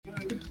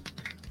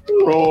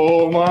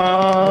Roman.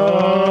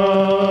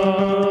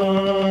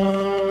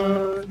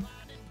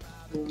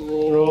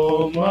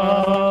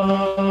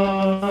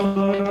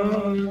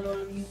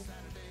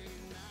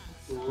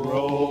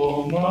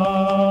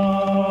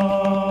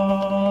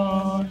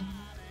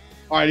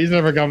 All right, he's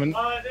never coming.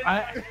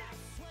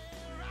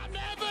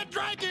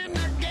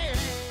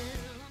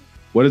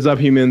 What is up,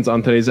 humans?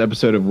 On today's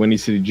episode of Windy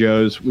City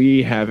Joes,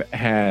 we have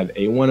had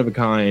a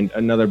one-of-a-kind,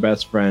 another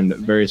best friend,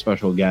 very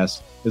special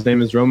guest. His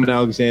name is Roman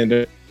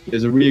Alexander. He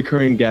is a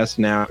reoccurring guest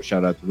now.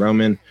 Shout out to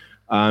Roman.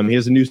 He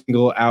has a new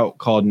single out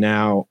called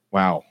Now.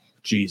 Wow,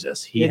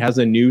 Jesus. He has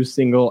a new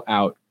single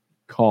out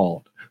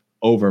called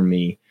Over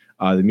Me.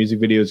 The music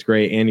video is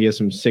great, and he has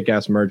some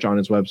sick-ass merch on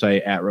his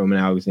website at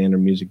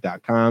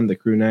romanalexandermusic.com. The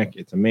crew neck,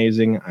 it's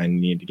amazing. I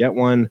need to get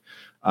one.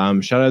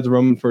 Shout out to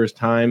Roman for his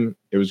time.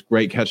 It was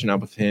great catching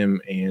up with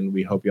him, and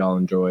we hope y'all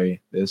enjoy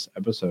this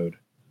episode.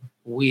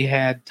 We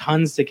had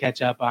tons to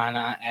catch up on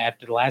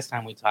after the last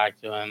time we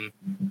talked to him,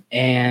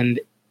 and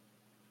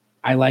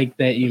I like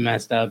that you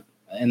messed up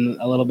a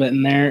little bit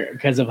in there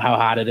because of how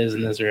hot it is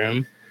in this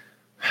room.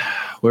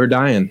 We're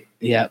dying.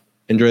 Yep.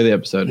 Enjoy the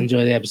episode.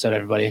 Enjoy the episode,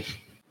 everybody.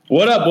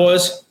 What up,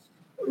 boys?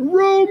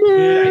 Roman!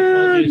 Dude, I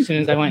told you as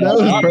soon as I went. That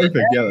was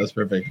perfect. Yeah, that's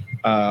perfect.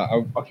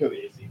 I'll kill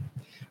the AC.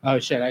 Oh,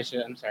 shit.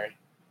 I'm sorry.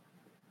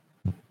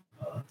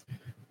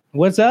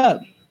 What's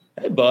up?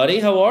 Hey, buddy.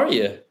 How are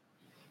you?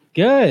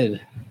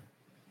 Good.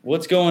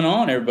 What's going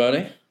on,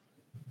 everybody?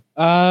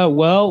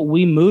 Well,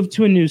 we moved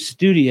to a new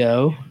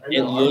studio.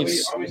 It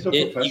looks.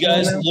 You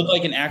guys look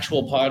like an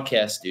actual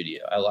podcast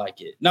studio. I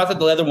like it. Not that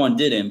the other one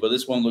didn't, but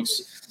this one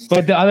looks.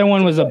 But the other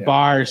one was a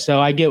bar, so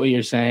I get what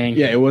you're saying.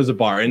 Yeah, it was a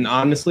bar, and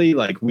honestly,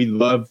 like we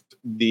loved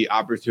the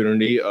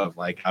opportunity of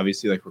like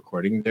obviously like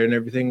recording there and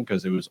everything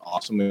because it was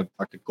awesome. We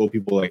talked to cool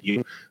people like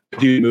you,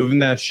 dude, moving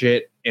that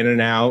shit in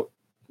and out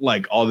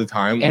like all the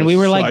time. And we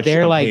were like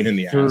there like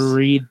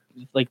three,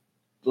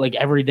 like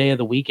every day of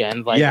the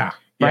weekend. Like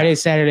Friday,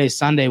 Saturday,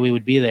 Sunday, we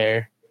would be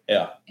there.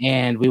 Yeah.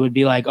 And we would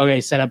be like, okay,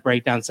 set up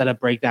breakdown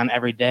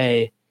every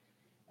day.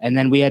 And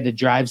then we had to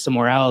drive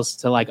somewhere else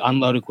to like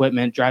unload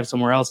equipment, drive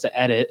somewhere else to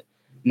edit.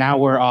 Now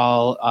we're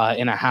all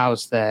in a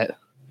house that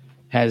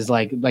has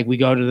like we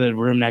go to the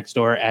room next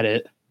door,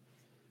 edit.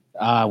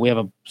 We have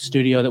a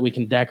studio that we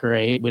can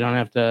decorate. We don't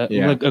have to.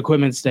 Look,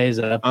 equipment stays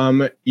up. I don't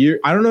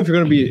know if you're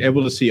going to be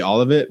able to see all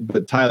of it,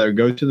 but Tyler,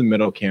 go to the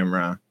middle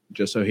camera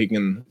just so he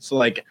can. So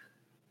like,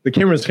 the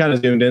camera's kind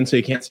of zoomed in, so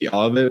you can't see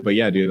all of it. But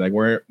yeah, dude, like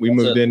we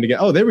moved in to get.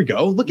 Oh, there we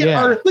go. Look at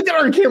our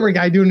camera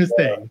guy doing his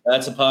thing.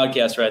 That's a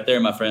podcast right there,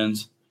 my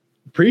friends.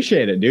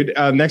 Appreciate it, dude.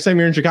 Next time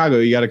you're in Chicago,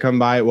 you got to come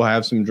by. We'll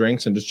have some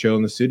drinks and just chill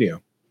in the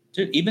studio.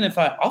 Dude, even if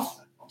I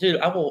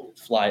will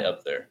fly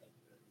up there.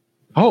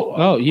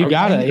 Oh, you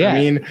got it. Yeah. I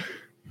mean,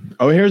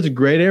 here's a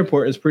great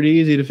airport. It's pretty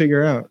easy to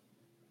figure out.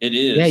 It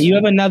is. Yeah, you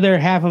have another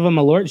half of a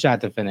Malort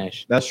shot to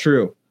finish. That's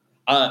true.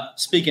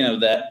 Speaking of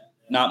that,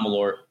 not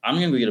Malort, I'm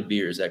gonna go get a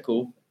beer. Is that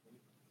cool?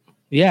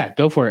 Yeah,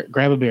 go for it.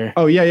 Grab a beer.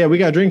 Oh yeah, we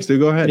got drinks, dude.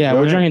 Go ahead. Yeah,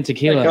 we're drinking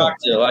tequila.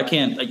 Cocktail. I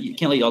can't let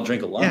y'all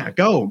drink alone. Yeah,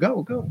 go.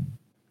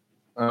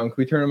 Can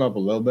we turn them up a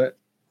little bit?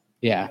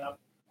 Yeah.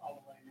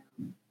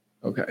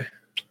 Okay.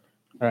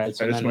 All right.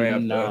 So I just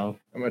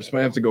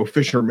might have to go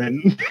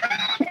fisherman.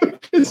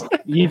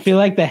 You feel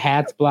like the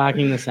hat's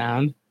blocking the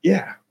sound?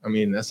 Yeah. I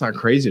mean, that's not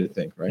crazy to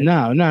think, right?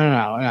 No.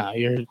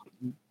 You're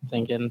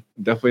thinking.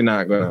 Definitely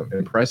not going to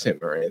impress him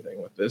or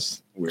anything with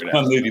this weird.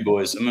 Come on, movie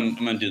boys. I'm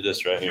gonna do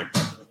this right here.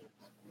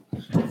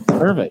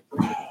 Perfect.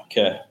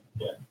 Okay.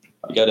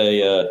 I got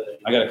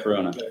a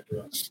Corona.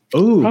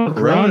 Ooh,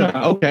 Corona.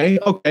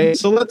 Okay.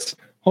 So let's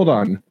hold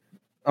on.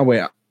 Oh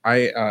wait,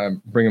 I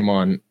bring him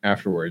on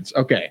afterwards.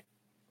 Okay.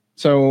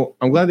 So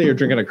I'm glad that you're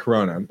drinking a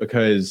Corona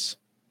because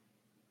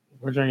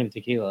we're drinking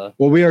tequila.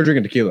 Well, we are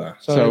drinking tequila.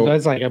 So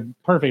that's like a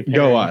perfect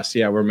pairing. Go us.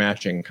 Yeah, we're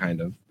matching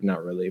kind of.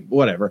 Not really.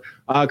 Whatever.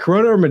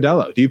 Corona or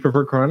Modelo? Do you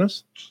prefer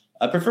Coronas?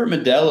 I prefer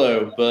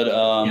Modelo, but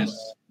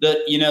yes.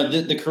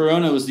 The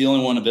Corona was the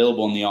only one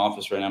available in the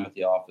office right now. I'm at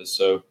the office,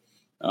 so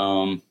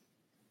I'm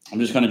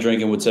just kind of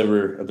drinking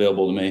whatever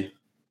available to me.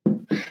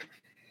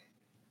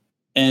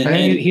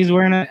 And he's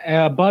wearing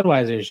a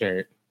Budweiser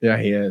shirt. Yeah,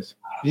 he is.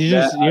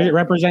 You're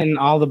representing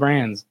all the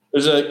brands.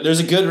 There's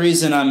a good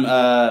reason I'm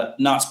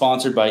not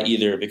sponsored by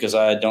either because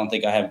I don't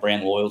think I have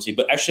brand loyalty.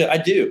 But actually, I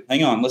do.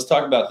 Hang on. Let's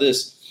talk about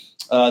this.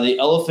 The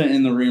elephant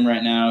in the room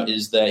right now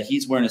is that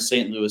he's wearing a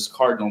St. Louis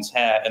Cardinals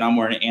hat and I'm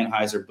wearing an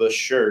Anheuser-Busch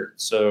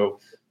shirt. So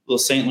a little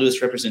St.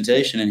 Louis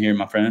representation in here,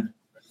 my friend.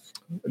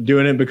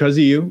 Doing it because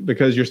of you,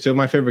 because you're still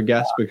my favorite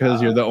guest,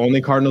 because you're the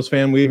only Cardinals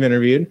fan we've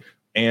interviewed.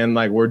 And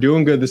like, we're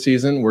doing good this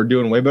season. We're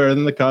doing way better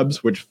than the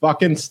Cubs, which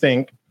fucking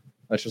stink.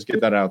 Let's just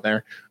get that out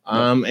there.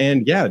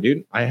 And yeah,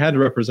 dude, I had to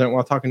represent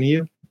while talking to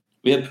you.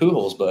 We had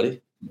Pujols,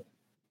 buddy.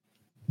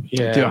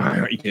 Yeah. Dude,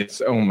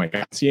 oh my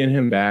God. Seeing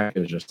him back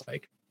is just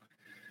like,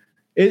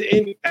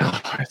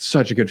 it's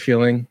such a good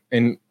feeling.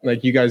 And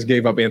like, you guys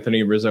gave up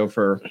Anthony Rizzo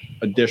for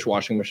a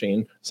dishwashing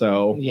machine.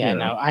 So yeah,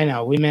 no, I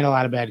know we made a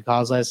lot of bad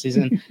calls last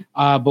season,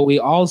 but we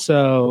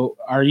also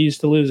are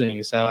used to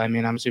losing. So, I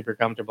mean, I'm super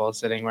comfortable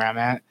sitting where I'm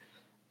at.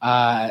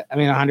 I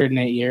mean,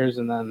 108 years,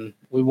 and then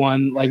we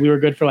won. Like we were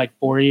good for like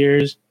 4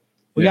 years.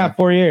 We got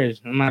 4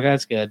 years. I'm like,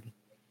 that's good.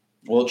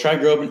 Well, try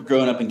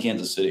growing up in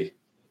Kansas City.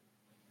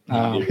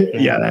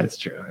 Yeah, that's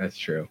true. That's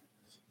true.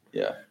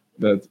 Yeah,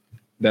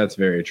 that's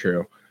very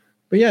true.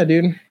 But yeah,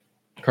 dude,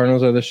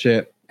 Cardinals are the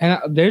shit. And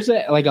there's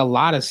a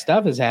lot of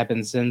stuff has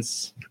happened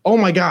since. Oh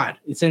my god!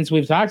 Since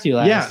we've talked to you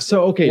last. Yeah.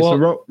 So okay. Well,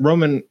 so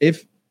Roman,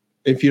 if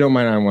you don't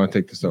mind, I want to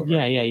take this over.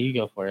 Yeah. You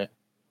go for it.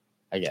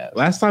 I guess.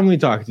 Last time we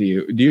talked to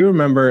you, do you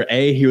remember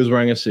A, he was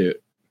wearing a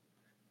suit,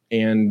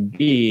 and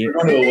B, we're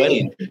going to a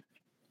wedding.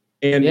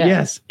 And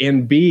yes,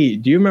 and B,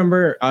 do you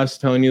remember us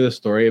telling you the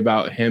story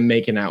about him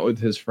making out with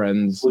his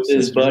friend's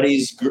his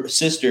buddy's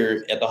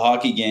sister at the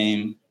hockey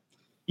game?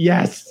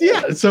 Yes,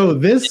 yeah. So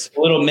this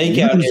little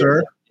makeout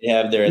loser, they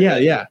have there.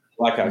 Yeah.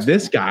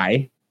 This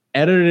guy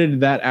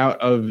edited that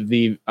out of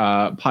the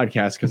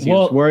podcast because he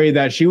was worried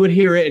that she would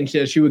hear it and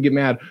she would get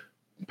mad.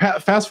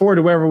 Fast forward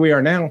to wherever we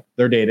are now,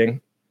 they're dating.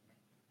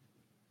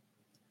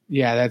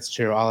 Yeah, that's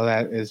true. All of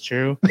that is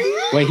true.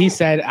 What he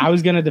said, I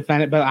was going to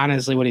defend it, but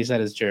honestly, what he said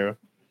is true.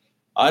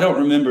 I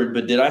don't remember,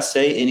 but did I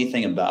say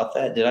anything about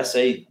that? Did I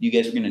say you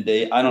guys were going to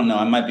date? I don't know.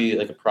 I might be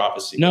like a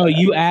prophecy. No,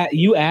 you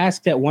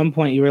asked at one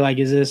point. You were like,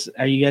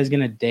 are you guys going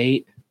to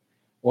date?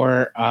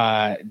 Or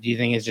do you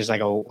think it's just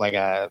like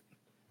a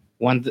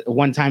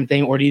one-time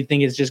thing? Or do you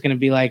think it's just going to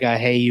be like a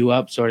hey, you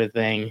up sort of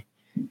thing?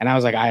 And I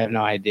was like, I have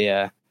no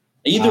idea.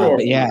 Either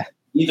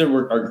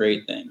are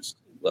great things.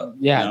 Look,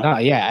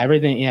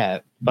 everything. Yeah.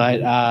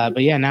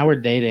 But yeah, now we're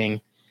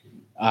dating.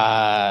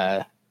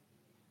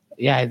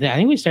 Yeah, I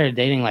think we started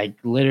dating like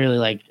literally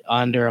like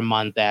under a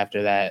month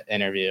after that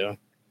interview.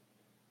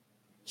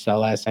 So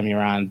last time you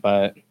were on,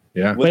 but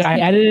yeah, but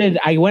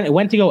I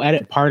went to go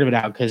edit part of it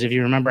out because if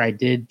you remember, I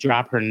did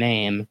drop her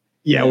name.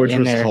 Yeah, which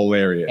was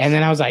hilarious. And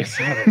then I was like,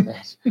 so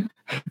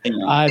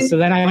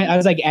then I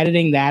was like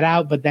editing that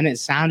out, but then it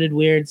sounded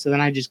weird. So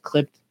then I just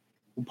clipped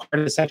part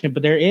of the section,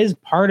 but there is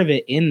part of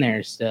it in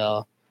there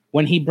still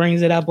when he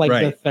brings it up like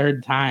the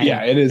third time.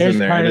 Yeah, it is. There's in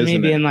there. part of me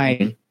being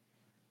like,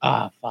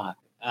 fuck.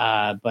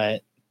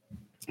 But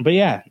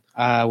yeah,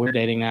 we're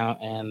dating now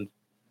and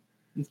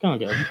it's going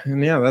good.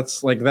 And yeah,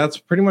 that's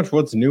pretty much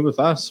what's new with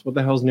us. What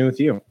the hell's new with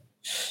you?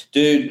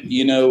 Dude,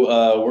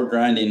 we're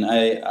grinding.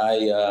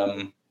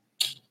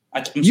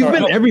 You've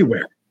been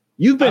everywhere.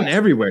 You've been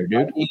everywhere,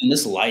 dude. And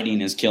this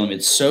lighting is killing me.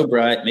 It's so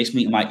bright. It makes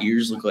my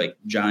ears look like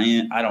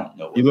giant. I don't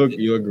know. You look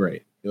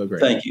great. You look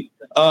great. Thank you.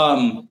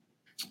 Man,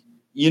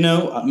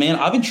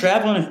 I've been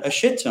traveling a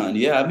shit ton.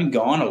 Yeah, I've been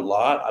gone a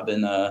lot. I've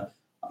been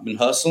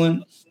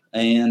hustling.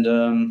 And,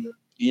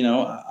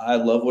 I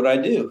love what I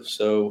do.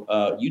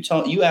 So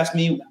you ask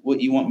me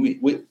what you want me.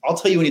 I'll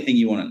tell you anything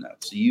you want to know.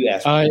 So you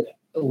ask me.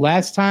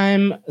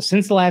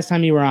 Since the last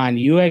time you were on,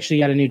 you actually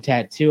got a new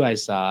tattoo I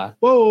saw.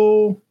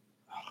 Whoa.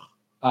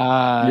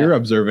 You're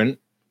observant.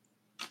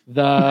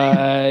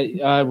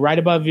 The right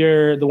above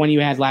the one you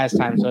had last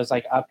time. So it's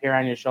like up here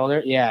on your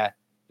shoulder. Yeah.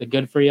 The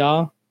good for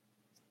y'all.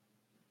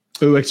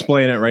 Ooh,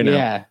 explain it right now.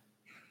 Yeah.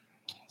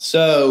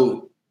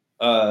 So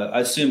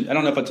I assume I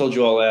don't know if I told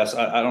you all last.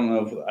 I don't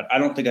know. I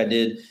don't think I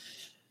did.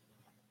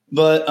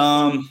 But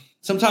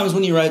sometimes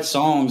when you write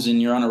songs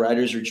and you're on a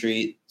writer's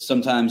retreat,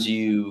 sometimes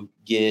you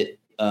get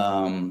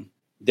the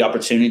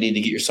opportunity to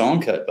get your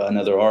song cut by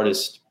another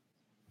artist.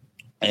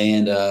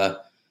 And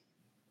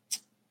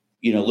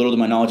little to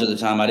my knowledge at the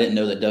time, I didn't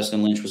know that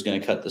Dustin Lynch was going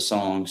to cut the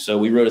song. So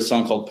we wrote a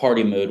song called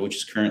Party Mode, which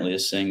is currently a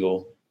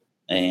single.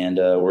 And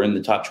we're in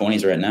the top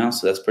 20s right now.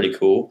 So that's pretty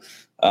cool.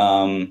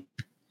 But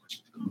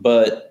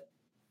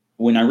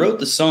when I wrote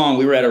the song,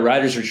 we were at a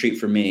writer's retreat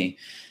for me.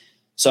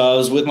 So I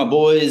was with my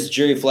boys,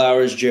 Jerry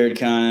Flowers, Jared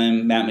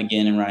Kime, Matt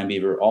McGinn, and Ryan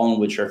Bieber, all of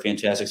which are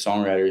fantastic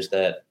songwriters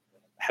that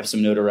have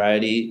some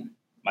notoriety.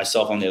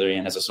 Myself, on the other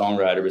hand, as a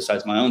songwriter,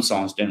 besides my own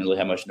songs, didn't really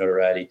have much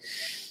notoriety.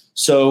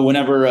 So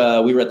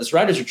whenever we were at this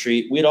writer's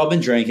retreat, we'd all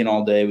been drinking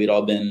all day. We'd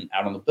all been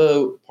out on the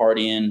boat,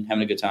 partying,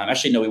 having a good time.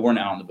 Actually, no, we weren't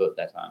out on the boat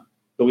that time,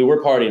 but we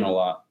were partying a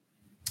lot.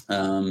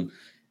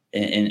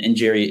 And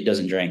Jerry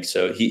doesn't drink,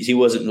 so he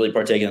wasn't really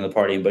partaking in the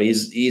partying, but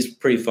he's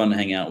pretty fun to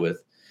hang out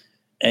with.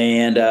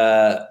 And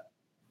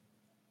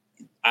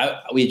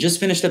we had just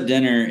finished up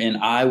dinner, and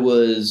I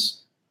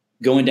was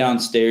going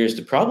downstairs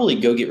to probably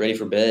go get ready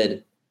for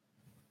bed.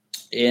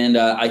 And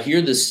I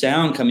hear this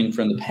sound coming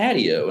from the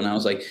patio, and I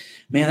was like,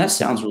 man, that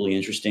sounds really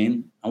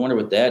interesting. I wonder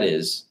what that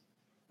is.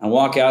 I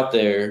walk out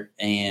there,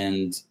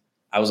 and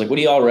I was like, what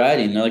are y'all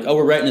writing? And they're like, oh,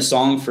 we're writing a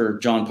song for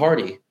John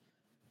Party.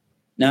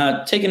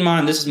 Now, take in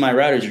mind, this is my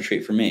writer's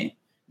retreat for me.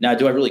 Now,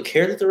 do I really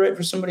care that they're writing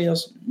for somebody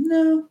else?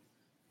 No.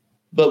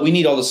 But we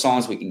need all the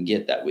songs we can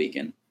get that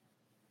weekend.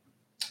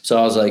 So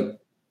I was like,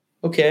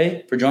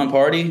 okay, for John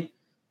Party?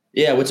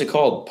 Yeah, what's it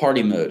called?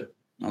 Party Mode.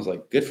 I was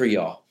like, good for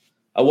y'all.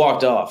 I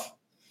walked off.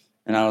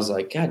 And I was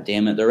like, God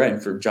damn it, they're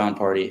writing for John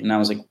Party. And I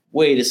was like,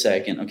 wait a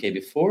second. Okay,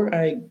 before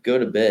I go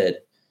to bed,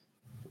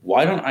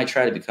 why don't I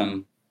try to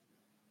become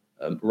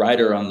a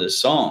writer on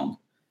this song?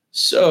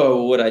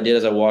 So what I did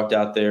is I walked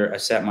out there, I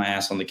sat my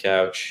ass on the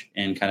couch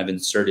and kind of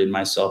inserted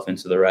myself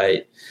into the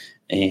write.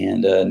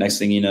 And next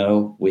thing you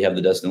know, we have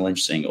the Dustin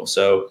Lynch single.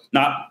 So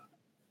not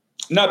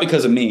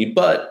because of me,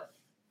 but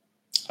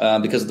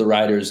because of the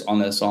writers on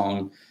that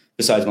song,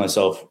 besides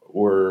myself,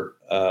 were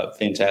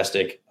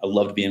fantastic. I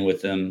loved being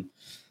with them.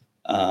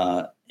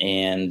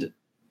 And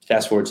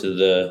fast forward to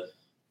the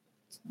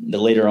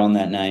later on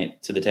that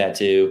night to the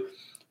tattoo,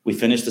 we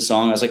finished the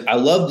song. I was like, I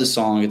love the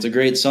song. It's a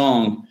great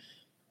song.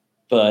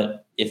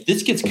 But if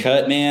this gets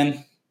cut,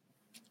 man,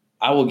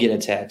 I will get a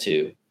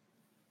tattoo.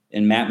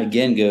 And Matt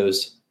McGinn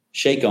goes,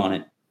 shake on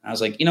it. I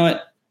was like, you know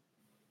what?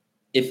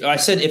 If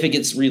it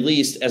gets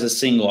released as a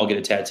single, I'll get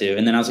a tattoo.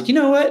 And then I was like, you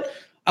know what?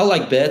 I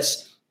like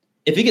bets.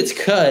 If it gets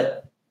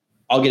cut,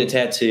 I'll get a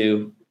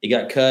tattoo. It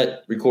got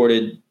cut,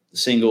 recorded,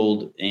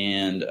 singled,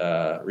 and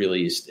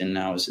released. And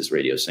now it's his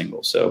radio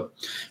single. So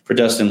for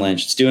Dustin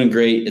Lynch, it's doing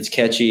great. It's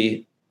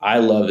catchy. I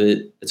love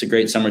it. It's a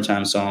great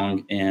summertime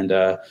song. And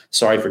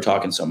sorry for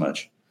talking so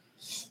much.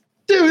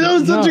 Dude, that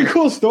was such a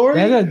cool story.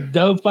 That's a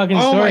dope fucking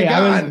story. Oh my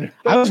God.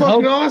 That's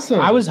fucking awesome.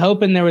 I was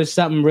hoping there was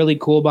something really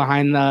cool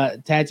behind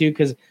the tattoo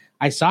because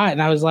I saw it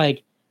and I was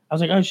like,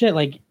 oh shit.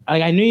 Like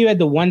I knew you had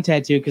the one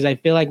tattoo because I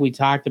feel like we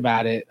talked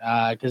about it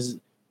because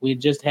we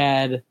just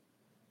had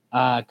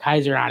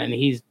Kaiser on and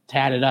he's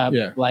tatted up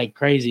like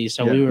crazy.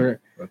 So we were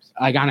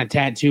like on a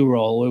tattoo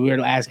roll where we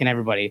were asking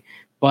everybody.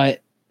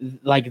 But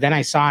like then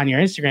I saw on your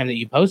Instagram that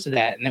you posted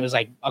that and it was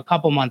like a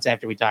couple months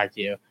after we talked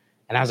to you.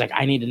 And I was like,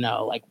 I need to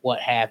know like what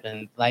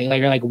happened,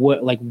 like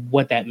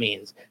what that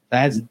means.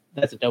 That's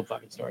a dope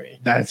fucking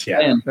story. That's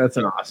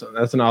an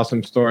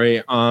awesome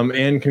story.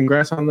 And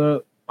congrats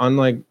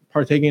on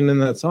partaking in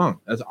that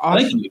song. That's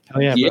awesome. Thank you. Oh,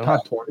 yeah,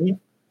 top 20.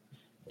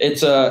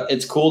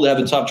 It's cool to have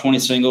a top 20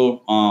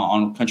 single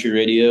on country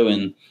radio,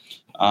 and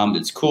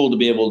it's cool to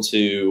be able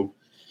to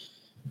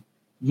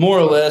more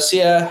or less.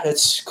 Yeah,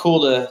 it's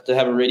cool to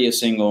have a radio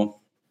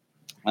single.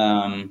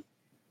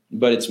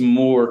 But it's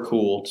more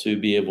cool to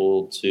be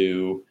able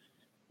to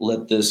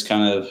let this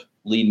kind of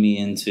lead me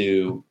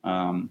into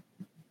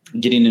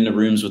getting into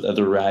rooms with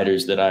other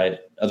writers that I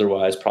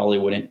otherwise probably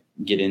wouldn't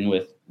get in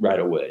with right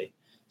away.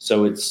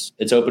 So it's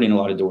opening a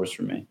lot of doors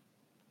for me.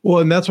 Well,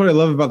 and that's what I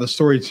love about the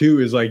story too,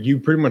 is like you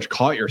pretty much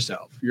caught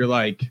yourself. You're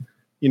like,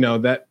 you know,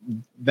 that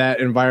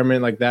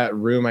environment, like that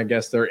room, I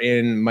guess they're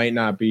in might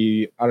not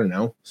be, I don't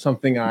know,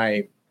 something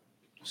I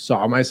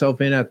saw myself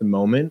in at the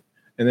moment.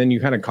 And then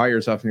you kind of caught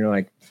yourself and you're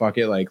like, fuck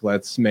it. Like,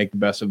 let's make the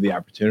best of the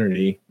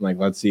opportunity. Like,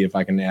 let's see if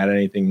I can add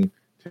anything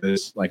to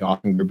this like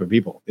awesome group of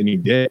people. And you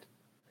did.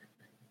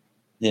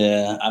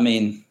 Yeah. I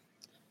mean,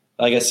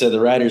 like I said, the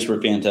writers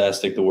were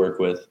fantastic to work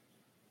with,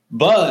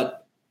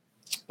 but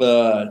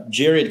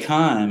Jared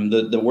Keim,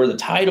 where the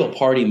title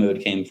Party Mode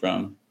came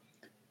from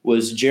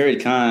was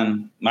Jared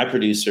Keim, my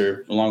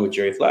producer, along with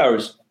Jerry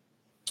Flowers.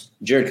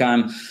 Jared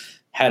Keim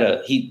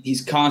had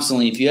he's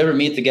constantly, if you ever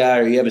meet the guy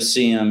or you ever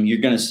see him, you're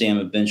going to see him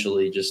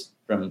eventually just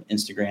from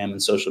Instagram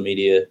and social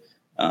media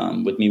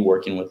with me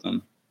working with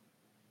him.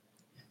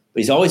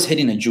 But he's always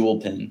hitting a jewel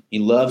pin. He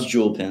loves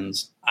jewel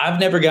pins. I've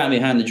never gotten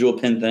behind the jewel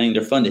pin thing.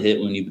 They're fun to hit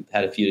when you've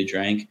had a few to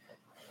drink.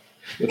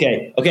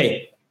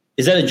 Okay.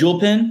 Is that a jewel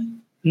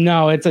pin?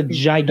 No, it's a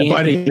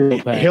gigantic jewel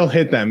pin. He'll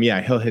hit them.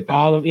 Yeah, he'll hit them.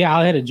 I'll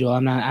hit a jewel.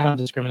 I don't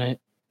discriminate.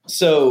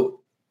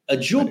 So a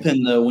jewel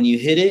pin, though, when you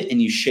hit it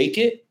and you shake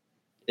it,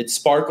 it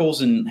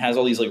sparkles and has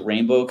all these like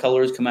rainbow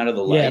colors come out of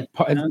the light. Yeah,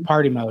 it's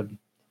party mode.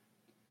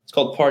 It's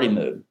called Party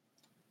Mode.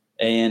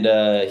 And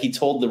he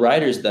told the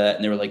writers that,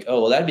 and they were like,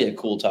 oh, well, that'd be a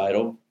cool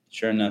title.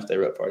 Sure enough, they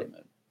wrote Party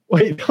Mode.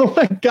 Wait, oh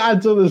my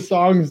God. So the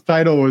song's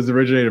title was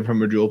originated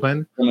from a jewel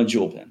pen? From a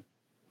jewel pen.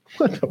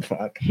 What the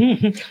fuck?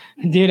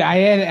 Dude, I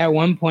had at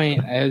one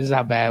point, this is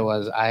how bad it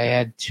was. I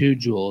had 2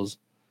 jewels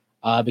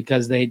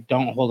because they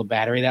don't hold a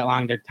battery that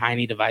long. They're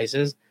tiny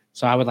devices.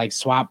 So I would like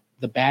swap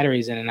the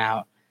batteries in and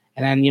out.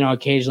 And then, you know,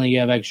 occasionally you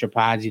have extra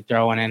pods, you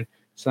throw one in.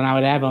 So then I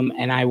would have them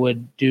and I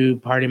would do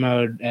party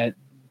mode at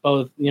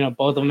both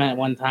of them at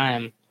one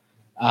time.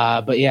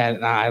 But yeah,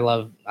 I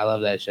love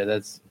that shit.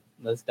 That's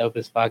dope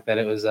as fuck that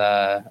it was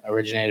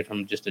originated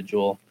from just a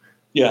jewel.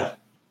 Yeah.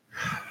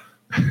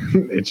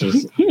 It's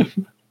just,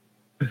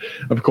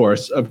 of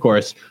course.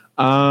 What's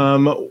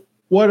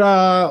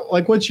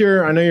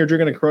your, I know you're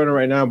drinking a Corona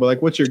right now, but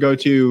like, what's your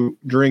go-to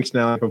drinks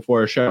now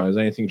before a show? Has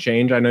anything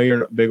changed? I know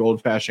you're a big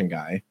old fashioned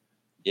guy.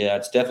 Yeah,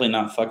 it's definitely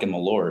not fucking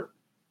Malort.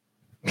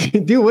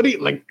 Dude, what do you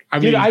like?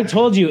 I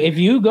told you, if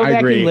you go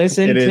back and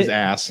listen, it is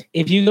ass.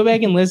 If you go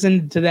back and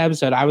listen to the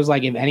episode, I was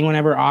like, if anyone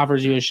ever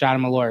offers you a shot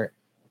of Malort,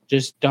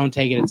 just don't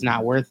take it. It's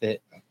not worth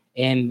it.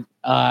 And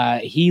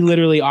he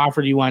literally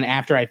offered you one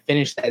after I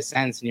finished that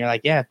sentence, and you're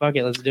like, yeah, fuck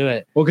it, let's do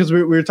it. Well, because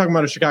we were talking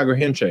about a Chicago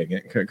handshake.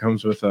 It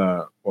comes with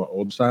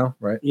Old Style,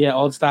 right? Yeah,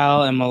 Old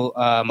Style and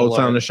Malort. Old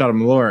Style and a shot of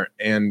Malort.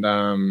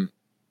 And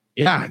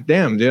yeah,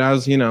 damn, dude, I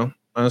was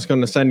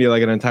going to send you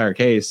like an entire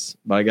case,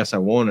 but I guess I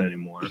won't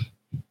anymore.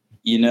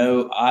 You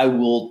know, I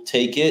will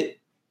take it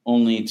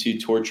only to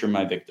torture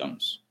my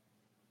victims.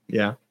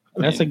 Yeah.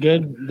 That's a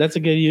good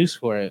use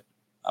for it.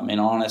 I mean,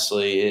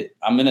 honestly,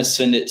 I'm going to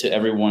send it to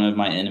every one of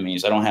my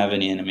enemies. I don't have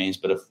any enemies,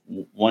 but if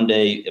one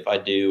day, if I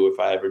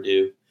ever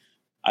do,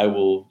 I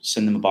will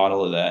send them a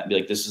bottle of that and be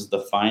like, this is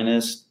the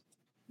finest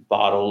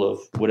bottle of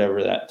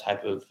whatever that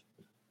type of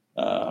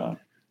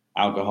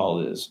alcohol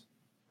is.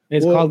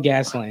 It's called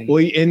gasoline.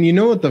 Well, and you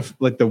know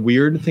what the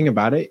weird thing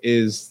about it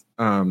is,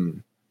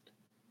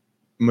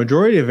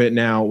 majority of it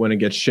now when it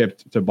gets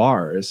shipped to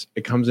bars,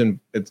 it comes in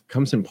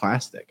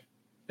plastic.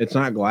 It's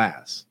not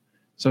glass.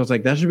 So it's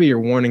like that should be your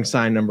warning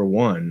sign number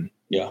one.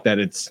 Yeah. That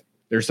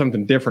there's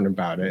something different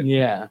about it.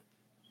 Yeah.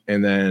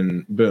 And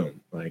then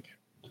boom, like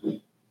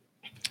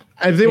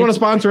if they want to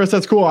sponsor us,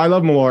 that's cool. I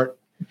love Malort.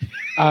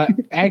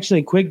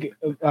 Actually, quick.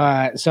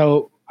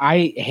 So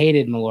I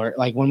hated Malort.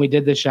 Like when we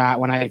did the shot,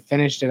 when I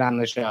finished it on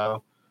the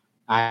show,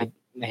 I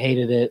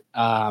hated it.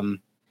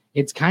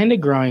 It's kind of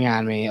growing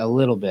on me a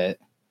little bit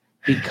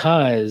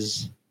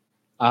because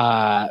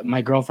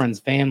my girlfriend's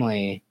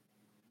family,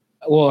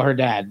 well, her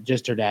dad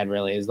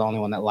really is the only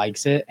one that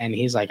likes it. And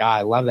he's like,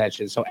 I love that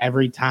shit. So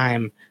every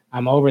time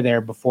I'm over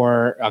there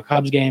before a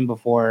Cubs game,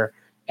 before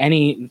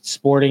any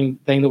sporting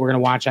thing that we're going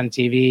to watch on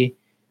TV,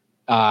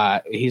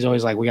 he's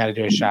always like, we got to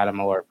do a shot of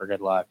Malort for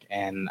good luck.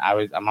 And I'm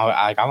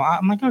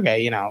like,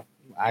 okay,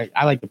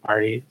 I like to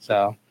party.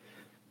 So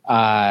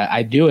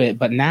I do it.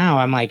 But now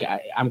I'm like,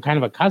 I'm kind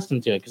of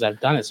accustomed to it because I've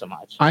done it so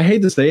much. I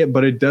hate to say it,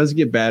 but it does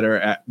get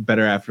better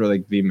after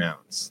like the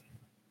amounts,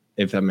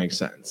 if that makes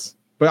sense.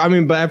 But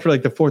after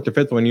like the fourth or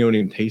fifth one, you don't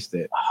even taste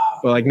it.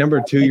 But like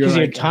number 2, you're like,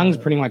 your tongue's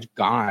pretty much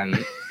gone.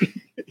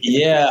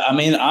 Yeah,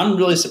 I'm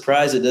really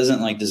surprised it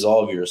doesn't like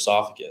dissolve your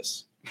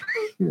esophagus.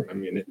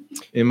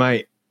 It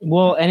might.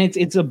 Well, and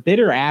it's a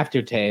bitter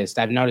aftertaste,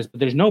 I've noticed, but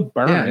there's no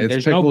burn. Yeah,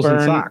 there's no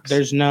burn.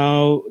 There's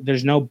no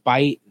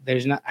bite.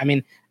 There's not.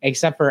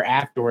 Except for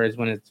afterwards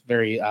when it's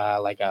very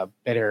like a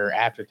bitter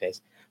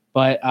aftertaste.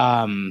 But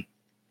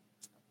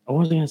what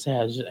was I gonna say?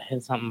 I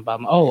had something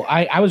about.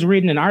 I was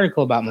reading an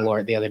article about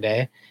Malort the other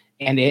day,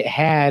 and it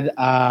had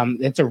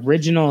its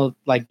original,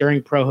 like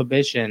during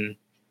Prohibition,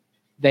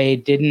 they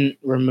didn't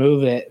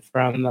remove it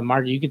from the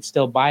market. You could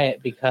still buy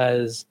it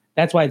because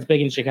that's why it's big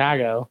in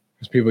Chicago.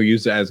 Because people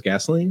use it as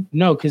gasoline?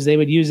 No, because they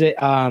would use it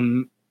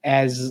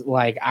as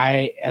like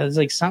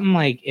something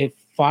like it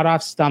fought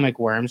off stomach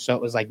worms, so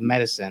it was like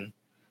medicine.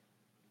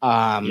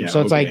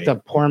 So it's like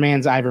the poor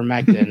man's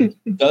ivermectin.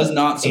 Does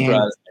not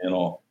surprise me at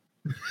all.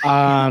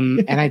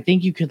 And I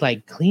think you could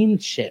like clean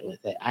shit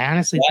with it. I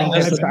honestly think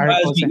that's what the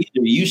article said.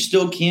 You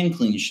still can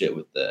clean shit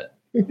with that.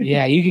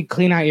 Yeah, you could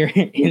clean out your.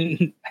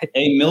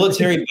 A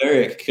military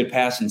barrack could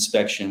pass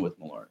inspection with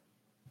Malort.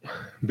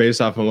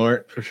 Based off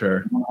Malort, for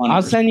sure. 100%.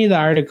 I'll send you the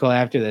article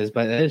after this,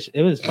 but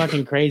it was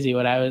fucking crazy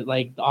what I was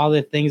like, all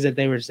the things that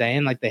they were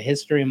saying, like the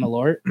history of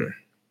Malort.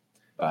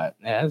 But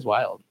yeah, that's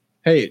wild.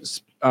 Hey,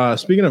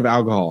 speaking of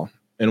alcohol,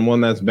 and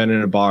one that's been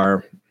in a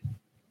bar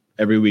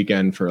every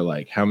weekend for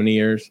like how many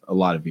years? A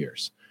lot of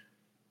years.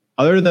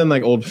 Other than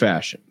like old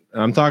fashioned,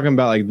 I'm talking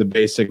about like the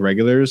basic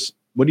regulars.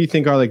 What do you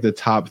think are like the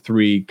top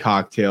 3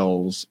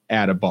 cocktails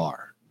at a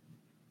bar?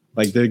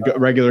 Like the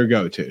regular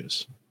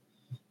go-tos?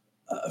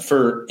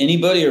 For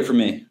anybody or for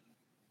me?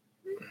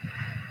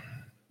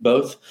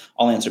 Both?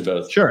 I'll answer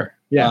both. Sure.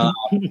 Yeah.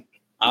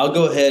 I'll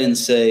go ahead and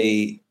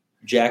say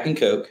Jack and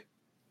Coke.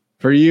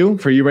 For you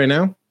right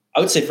now? I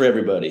would say for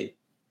everybody.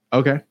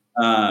 Okay.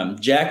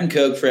 Jack and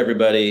Coke for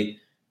everybody.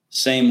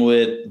 Same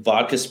with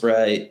vodka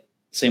Sprite.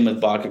 Same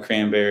with vodka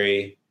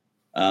cranberry,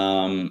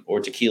 or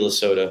tequila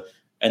soda.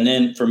 And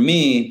then for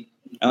me,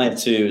 I only have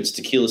 2. It's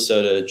tequila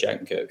soda, Jack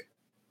and Coke.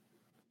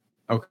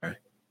 Okay.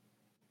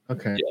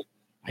 Yeah.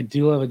 I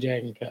do love a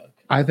Jack and Coke.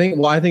 I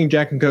think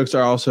Jack and Cokes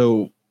are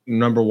also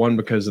number 1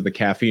 because of the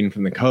caffeine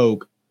from the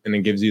Coke, and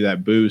it gives you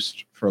that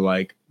boost for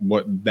like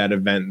that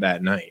event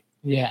that night.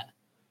 Yeah.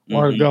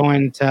 Or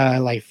going to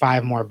like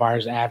 5 more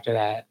bars after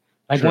that.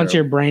 Like True. Once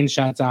your brain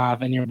shuts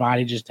off and your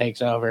body just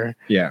takes over.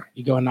 Yeah.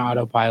 You go into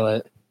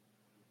autopilot.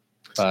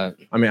 But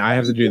I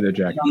have to do the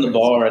Jack on the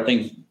bar. I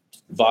think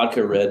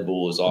vodka Red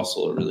Bull is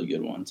also a really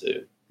good one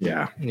too.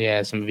 Yeah.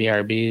 Yeah, some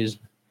VRBs.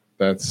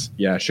 That's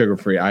sugar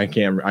free. I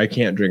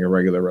can't drink a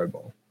regular Red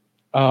Bull.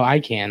 Oh, I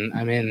can.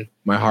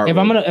 My heart. If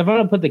I'm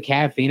gonna put the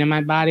caffeine in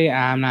my body,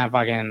 I'm not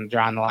fucking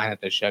drawing the line at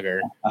the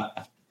sugar.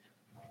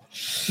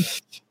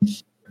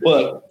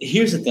 Well,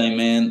 here's the thing,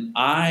 man.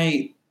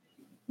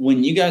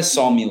 When you guys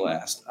saw me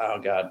last, oh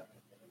God,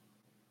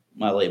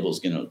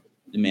 the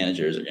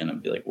managers are gonna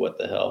be like, what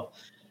the hell?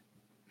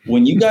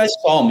 When you guys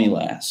saw me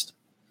last,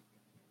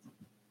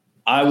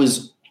 I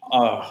was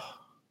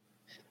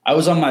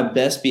on my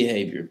best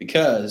behavior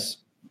because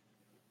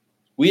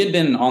we had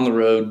been on the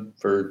road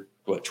for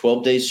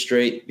 12 days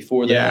straight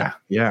before that.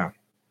 Yeah.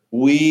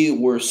 We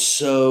were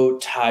so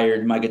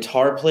tired. My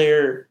guitar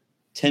player,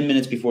 10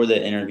 minutes before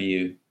the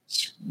interview,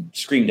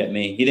 screamed at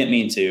me. He didn't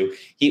mean to.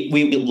 He's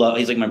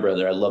like my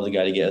brother. I love the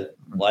guy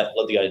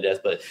to death.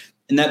 But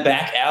in that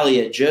back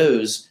alley at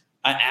Joe's,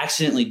 I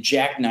accidentally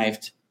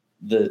jackknifed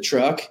the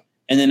truck,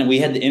 and then we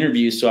had the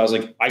interview. So I was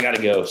like, I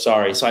gotta go.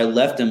 Sorry. So I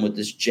left him with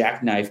this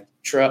jackknife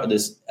truck,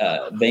 this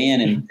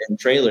van and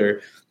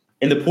trailer,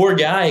 and the poor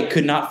guy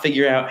could not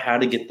figure out how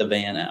to get the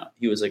van out.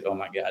 He was like, "Oh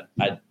my God,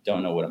 I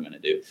don't know what I'm gonna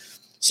do."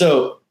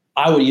 So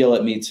I would yell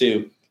at me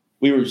too.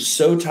 we were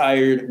so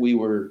tired. We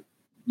were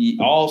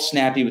all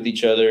snappy with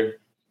each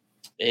other,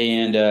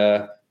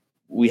 and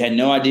we had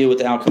no idea what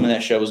the outcome of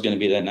that show was going to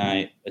be that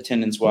night,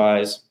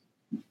 attendance-wise.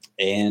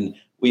 And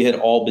we had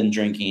all been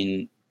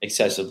drinking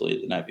excessively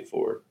the night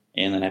before,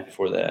 and the night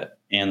before that,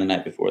 and the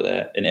night before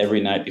that, and every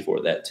night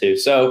before that too.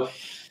 So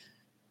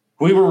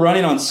we were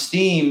running on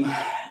steam,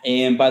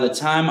 and by the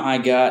time I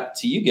got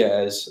to you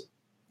guys,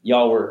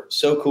 y'all were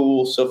so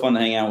cool, so fun to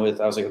hang out with.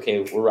 I was like,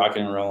 okay, we're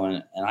rocking and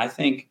rolling. And I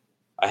think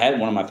I had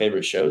one of my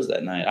favorite shows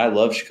that night. I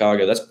love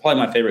Chicago. That's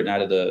probably my favorite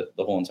night of the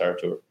whole entire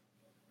tour.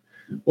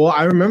 Well,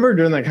 I remember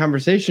during that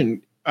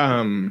conversation,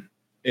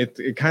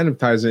 it kind of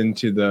ties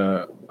into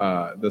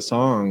the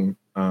song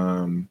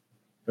that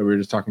we were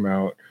just talking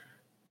about.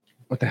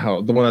 What the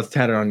hell? The one that's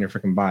tatted on your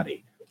freaking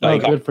body. Oh,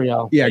 good for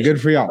y'all. Yeah,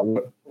 good for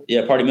y'all.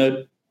 Yeah, Party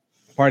Mode.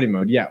 Party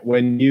Mode. Yeah,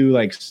 when you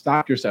like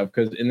stop yourself,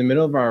 because in the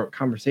middle of our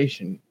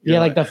conversation, yeah,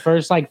 like the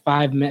first like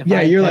 5 minutes.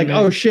 Yeah, you're like,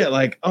 oh shit,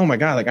 like, oh my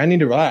god, like I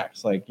need to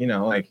relax. Like, you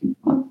know, like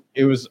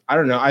it was, I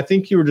don't know. I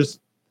think you were just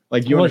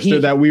like, you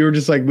understood that we were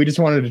just like, we just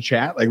wanted to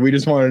chat. Like, we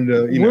just wanted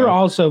to, you know. We're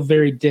also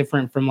very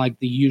different from like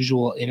the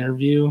usual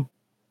interview.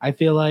 I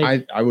feel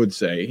like I would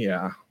say,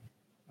 yeah.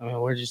 I mean,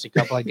 we're just a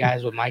couple of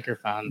guys with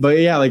microphones. But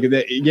yeah, like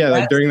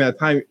like during that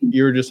time,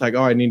 you were just like,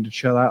 oh, I need to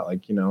chill out.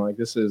 Like, you know, like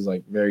this is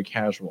like very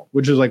casual,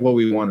 which is like what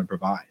we want to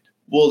provide.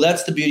 Well,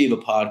 that's the beauty of a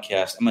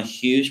podcast. I'm a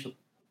huge,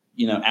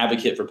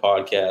 advocate for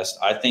podcasts.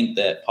 I think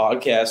that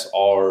podcasts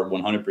are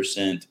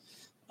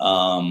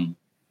 100%.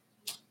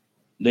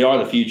 They are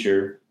the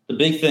future. The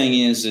big thing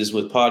is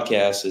with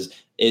podcasts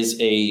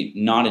is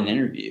not an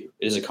interview.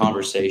 It is a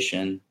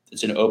conversation.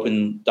 It's an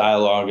open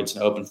dialogue. It's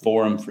an open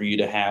forum for you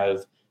to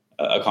have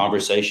a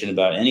conversation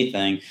about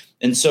anything.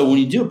 And so when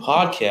you do a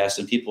podcast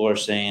and people are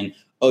saying,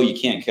 oh, you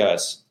can't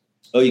cuss,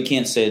 oh, you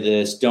can't say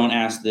this, don't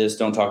ask this,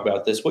 don't talk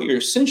about this, what you're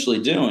essentially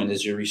doing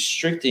is you're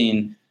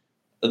restricting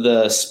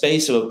the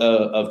space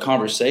of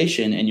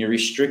conversation, and you're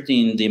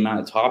restricting the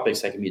amount of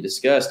topics that can be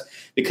discussed,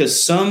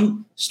 because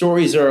some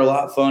stories are a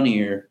lot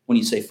funnier when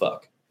you say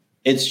fuck.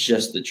 It's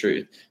just the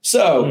truth.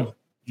 So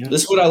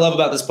this is what I love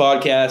about this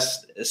podcast.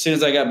 As soon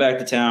as I got back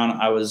to town,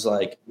 I was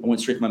like, I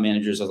went straight to my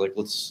managers. I was like,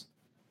 let's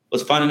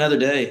find another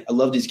day. I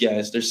love these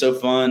guys. They're so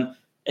fun.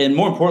 And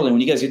more importantly,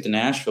 when you guys get to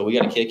Nashville, we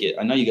got to kick it.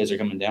 I know you guys are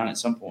coming down at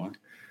some point.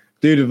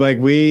 Dude, like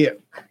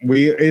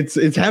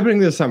it's happening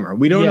this summer.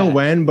 We don't know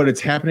when, but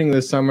it's happening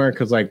this summer,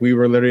 because like we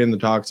were literally in the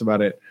talks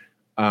about it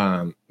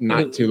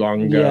not too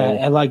long ago.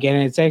 Yeah,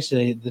 and it's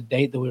actually the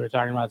date that we were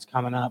talking about is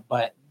coming up,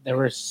 but there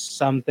were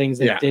some things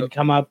that did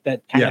come up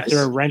that kind of threw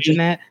a wrench in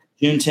that.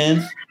 June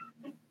 10th.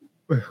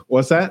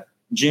 What's that?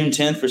 June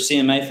 10th for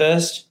CMA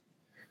Fest.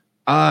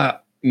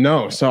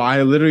 No. So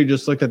I literally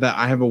just looked at that.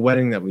 I have a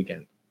wedding that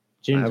weekend.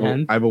 June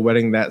 10th. I have a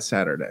wedding that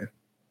Saturday.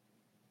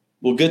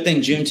 Well, good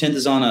thing June 10th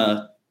is on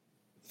a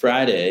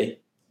Friday.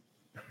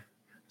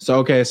 So,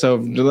 okay. So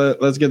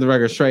let's get the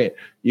record straight.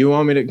 You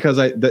want me to, because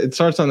it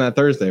starts on that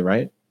Thursday,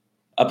 right?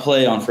 I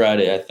play on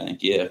Friday, I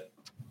think. Yeah.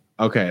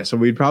 Okay. So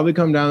we'd probably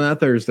come down that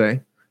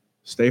Thursday,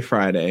 stay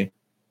Friday,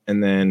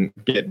 and then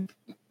get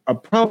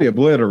probably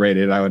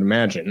obliterated, I would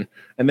imagine.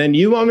 And then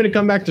you want me to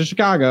come back to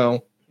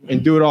Chicago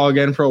and do it all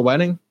again for a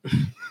wedding?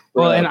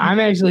 Well, and I'm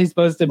actually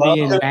supposed to be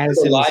in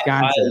Madison,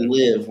 Wisconsin. I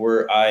live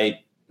where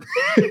I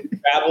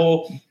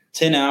travel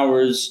 10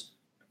 hours,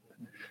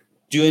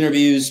 do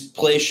interviews,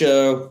 play a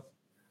show,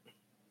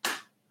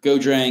 go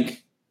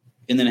drink,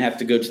 and then have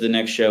to go to the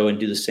next show and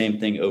do the same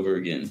thing over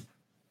again.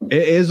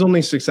 It is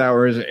only 6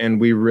 hours, and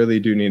we really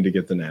do need to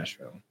get to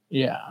Nashville.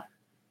 Yeah.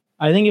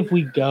 I think if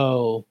we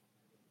go,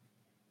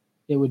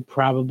 it would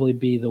probably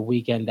be the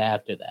weekend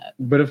after that.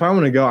 But if I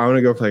want to go, I want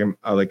to go for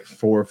like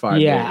 4 or 5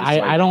 days. Yeah,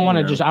 I don't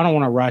want to I don't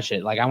want to rush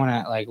it. Like I want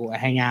to like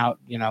hang out,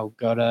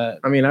 go to.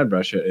 I mean, I'd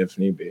rush it if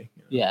need be.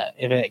 Yeah,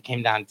 if it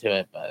came down to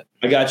it, but.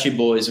 I got you,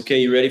 boys.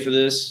 Okay, you ready for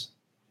this?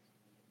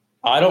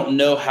 I don't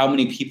know how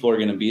many people are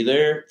going to be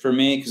there for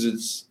me,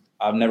 because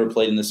I've never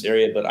played in this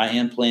area, but I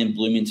am playing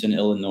Bloomington,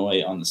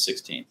 Illinois on the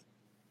 16th.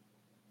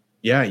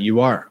 Yeah, you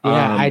are.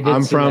 Yeah,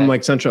 I'm from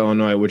like Central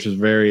Illinois, which is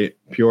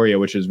Peoria,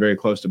 which is very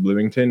close to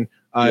Bloomington.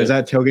 Is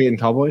that Tailgate and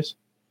Tallboys?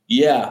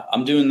 Yeah,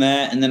 I'm doing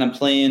that. And then I'm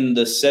playing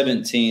the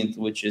 17th,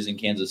 which is in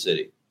Kansas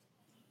City.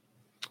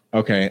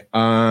 Okay.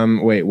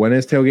 Wait, when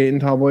is Tailgate and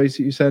Tallboys,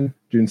 you said?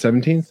 June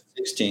 17th?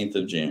 16th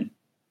of June.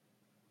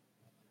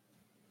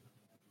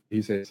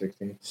 You say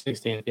 16th?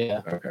 16th,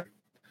 yeah. Okay.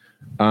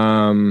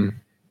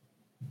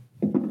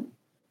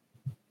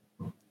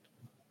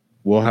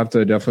 We'll have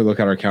to definitely look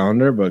at our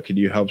calendar, but could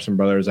you help some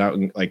brothers out?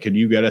 And like, could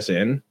you get us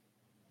in?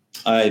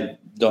 I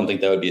don't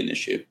think that would be an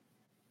issue.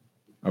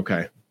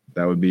 Okay.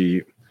 That would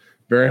be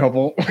very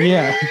helpful.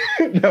 Yeah.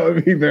 That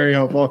would be very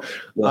helpful.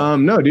 Yeah.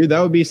 No, dude,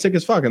 that would be sick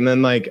as fuck. And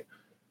then like,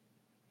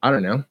 I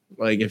don't know,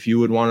 like if you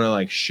would want to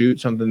like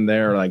shoot something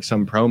there, like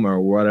some promo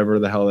or whatever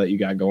the hell that you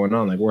got going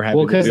on, like we're happy.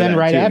 Well, because then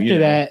right after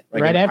that,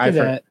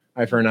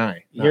 eye for an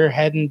eye. You're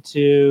heading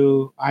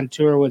on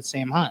tour with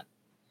Sam Hunt.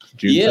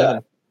 June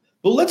 7th.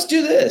 But let's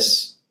do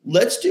this.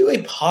 Let's do a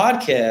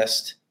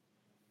podcast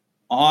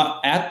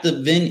at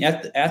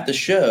the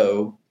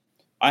show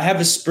I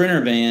have a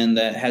Sprinter van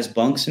that has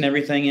bunks and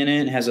everything in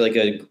it. It has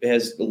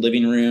a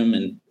living room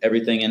and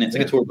everything in it. It's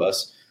like a tour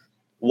bus.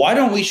 Why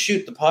don't we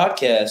shoot the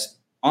podcast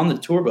on the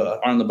tour bus,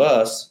 on the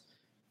bus,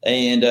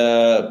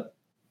 and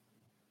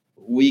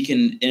we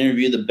can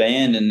interview the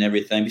band and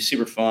everything? It'd be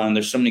super fun.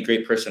 There's so many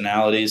great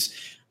personalities,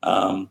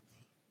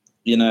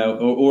 you know,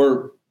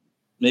 or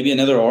maybe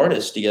another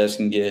artist you guys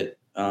can get.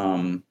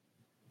 I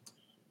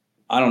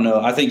don't know.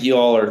 I think you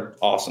all are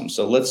awesome.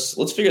 So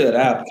let's figure that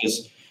out,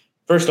 because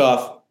first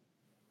off,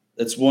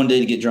 it's one day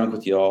to get drunk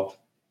with y'all.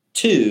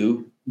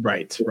 Two,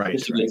 right.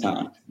 Just a good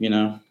time, you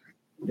know?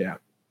 Yeah.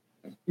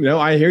 No,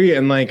 I hear you.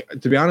 And like,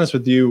 to be honest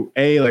with you,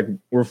 like,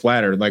 we're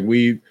flattered. Like,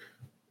 we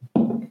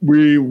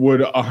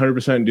would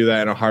 100% do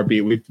that in a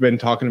heartbeat. We've been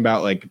talking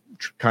about like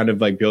kind of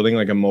like building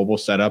like a mobile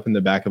setup in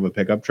the back of a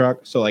pickup truck.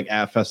 So like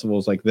at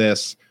festivals like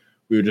this,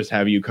 we would just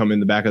have you come in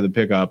the back of the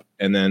pickup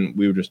and then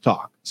we would just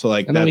talk. So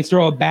like, and then we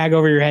throw a bag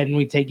over your head and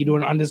we take you to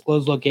an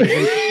undisclosed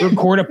location,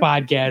 record a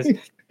podcast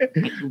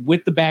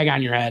with the bag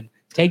on your head,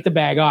 take the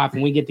bag off,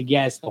 and we get to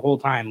guess the whole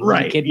time.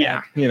 Right.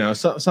 Yeah. You know,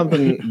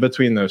 something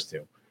between those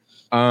two.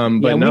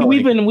 But yeah, no,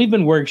 we've been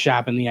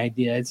workshopping the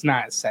idea. It's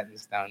not set in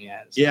stone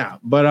yet. So. Yeah,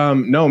 but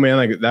no, man,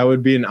 like that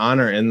would be an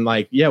honor. And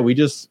like, yeah, we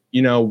just,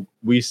 you know,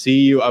 we see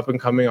you up and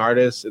coming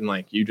artists, and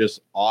like you just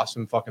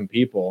awesome fucking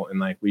people, and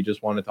like we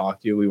just want to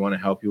talk to you. We want to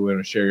help you. We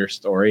want to share your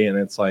story, and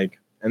it's like,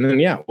 and then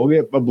yeah, we'll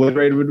get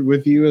obliterated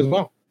with you as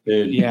well.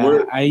 Dude,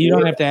 yeah, you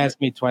don't have to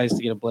ask me twice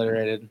to get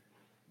obliterated.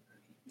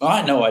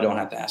 I know I don't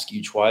have to ask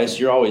you twice.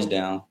 You're always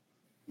down.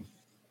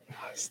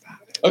 Stop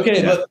it.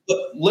 Okay, yeah. but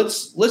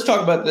let's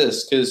talk about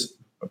this, because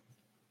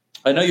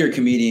I know you're a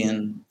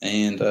comedian,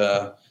 and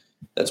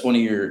that's one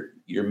of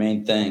your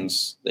main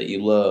things that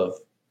you love.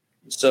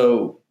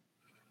 So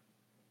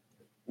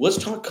let's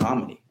talk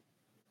comedy.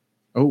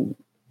 Oh,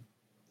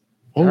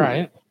 all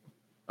right.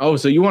 Oh,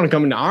 so you want to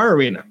come into our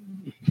arena?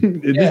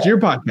 This is your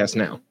podcast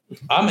now.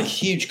 I'm a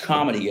huge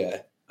comedy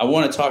guy. I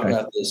want to talk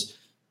about this.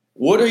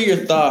 What are your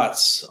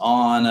thoughts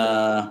on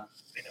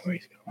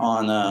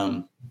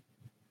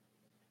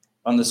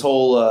this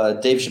whole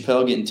Dave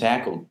Chappelle getting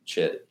tackled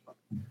shit?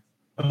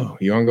 Oh,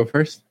 you want to go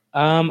first?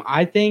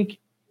 I think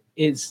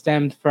it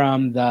stemmed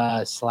from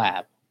the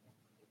slap.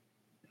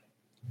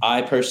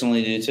 I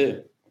personally do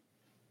too.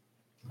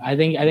 I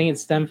think it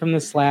stemmed from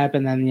the slap,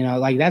 and then, you know,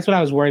 like that's what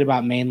I was worried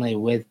about mainly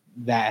with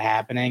that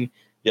happening.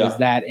 Yeah. Is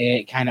that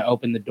it kind of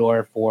opened the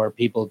door for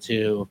people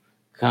to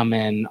come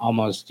and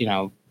almost, you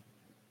know,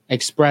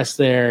 express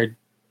their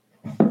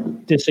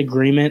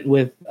disagreement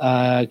with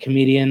a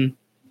comedian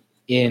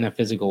in a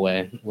physical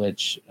way,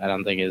 which I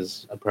don't think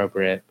is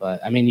appropriate.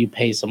 But I mean, you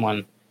pay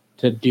someone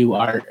to do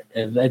art.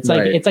 It's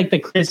like it's like the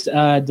Chris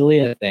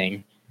D'Elia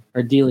thing,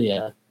 or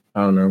Delia.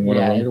 I don't know.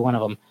 One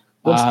of them.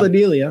 What's the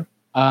Delia?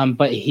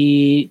 But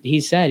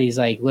he said, he's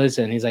like,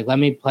 listen, he's like, let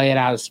me play it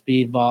out of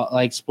speedball,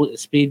 like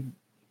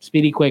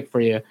speedy quick for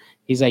you.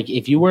 He's like,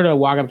 if you were to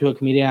walk up to a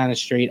comedian on the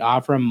street,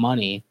 offer him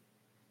money,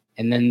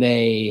 and then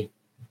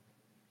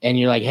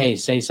you're like, hey,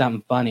 say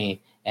something funny,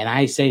 and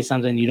I say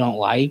something you don't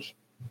like,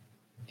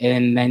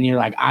 and then you're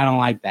like, I don't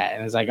like that,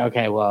 and it's like,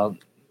 okay, well,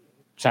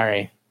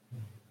 sorry.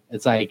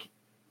 It's like,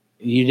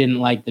 you didn't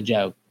like the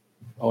joke,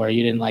 or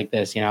you didn't like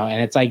this, you know,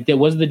 and it's like,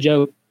 was the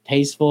joke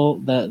tasteful?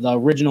 The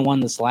original one,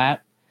 the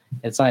slap,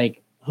 it's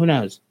like, who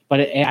knows?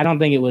 But I don't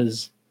think it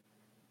was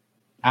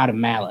out of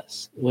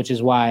malice, which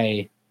is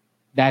why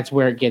that's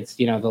where it gets,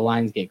 you know, the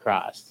lines get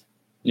crossed.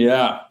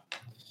 Yeah.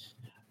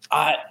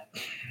 I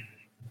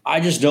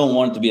just don't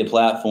want it to be a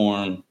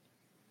platform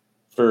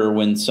for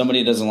when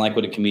somebody doesn't like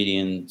what a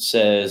comedian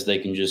says, they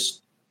can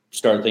just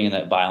start thinking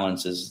that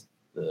violence is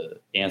the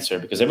answer,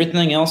 because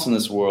everything else in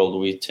this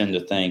world, we tend to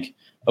think,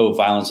 oh,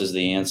 violence is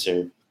the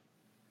answer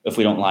if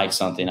we don't like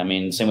something. I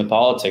mean, same with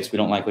politics. We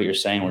don't like what you're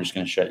saying, we're just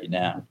going to shut you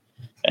down.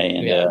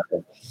 And,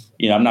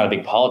 you know, I'm not a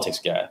big politics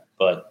guy,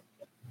 but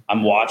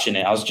I'm watching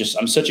it.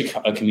 I'm such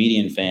a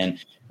comedian fan.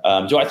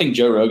 Do I think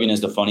Joe Rogan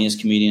is the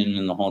funniest comedian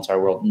in the whole entire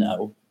world?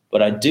 No.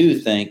 But I do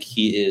think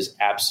he is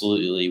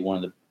absolutely one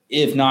of the,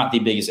 if not the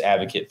biggest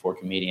advocate for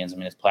comedians. I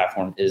mean, his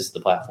platform is the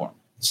platform.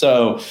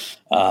 So,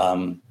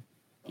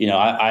 you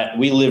know,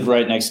 we live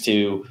right next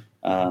to,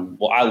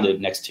 I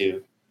live next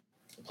to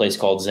a place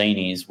called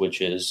Zanies,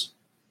 which is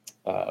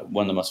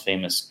one of the most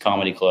famous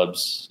comedy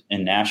clubs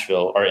in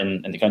Nashville, or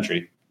in the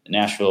country.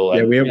 Nashville.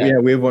 Yeah, we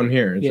have one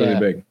here. It's really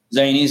big.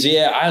 Zanies.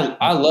 Yeah,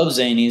 I love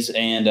Zanies,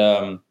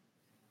 and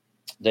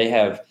they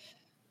have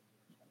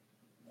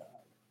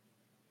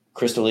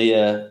Chris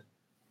D'Elia,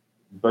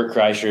 Bert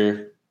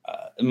Kreischer.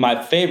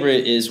 My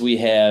favorite is we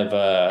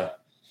have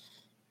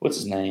what's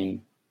his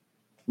name?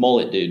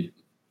 Mullet dude.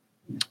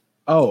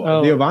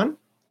 Oh. Theo Von?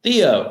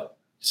 Theo.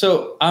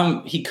 So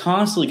he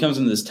constantly comes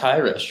into this Thai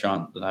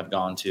restaurant that I've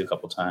gone to a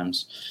couple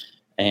times,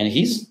 and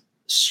he's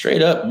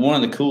straight up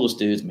one of the coolest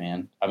dudes,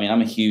 man. I mean,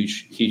 I'm a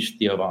huge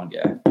Theo Von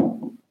guy.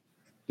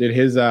 Dude,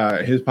 his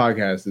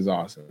podcast is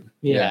awesome.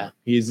 Yeah.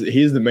 He's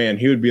the man.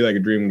 He would be like a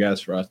dream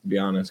guest for us, to be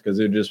honest, because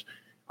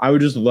I would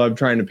just love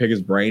trying to pick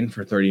his brain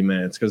for 30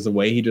 minutes because the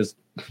way he just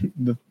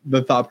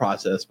the thought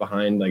process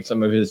behind like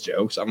some of his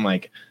jokes, I'm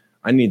like,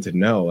 I need to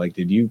know. Like,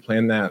 did you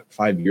plan that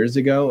 5 years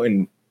ago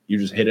and you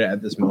just hit it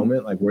at this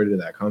moment? Like, where did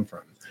that come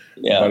from?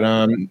 Yeah.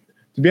 But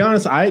to be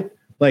honest, I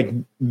like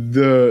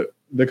the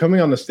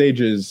coming on the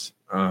stages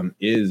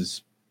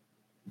is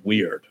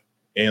weird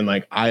and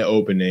like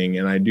eye-opening,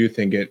 and I do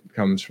think it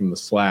comes from the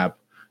slap.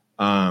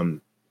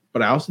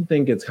 But I also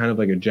think it's kind of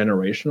like a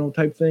generational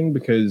type thing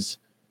because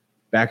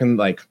back in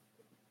like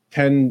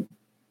 10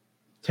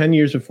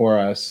 years before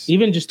us,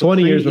 even just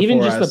 20 years before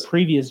even just us, the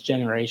previous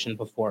generation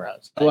before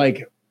us.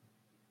 Like,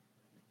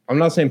 I'm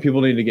not saying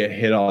people need to get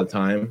hit all the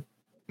time,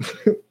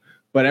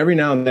 but every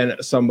now and then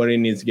somebody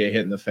needs to get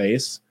hit in the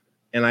face.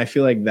 And I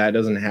feel like that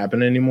doesn't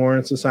happen anymore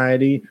in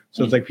society.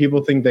 So it's like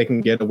people think they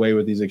can get away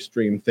with these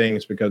extreme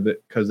things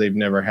because they've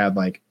never had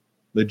like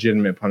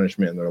legitimate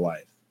punishment in their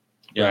life.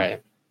 Yeah.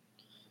 Right.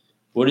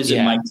 What is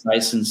it Mike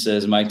Tyson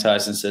says? Mike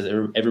Tyson says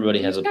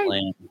everybody has a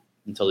plan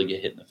until they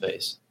get hit in the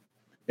face.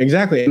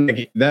 Exactly. And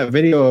like, that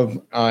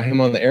video of him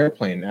on the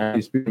airplane,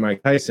 after speaking to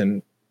Mike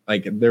Tyson,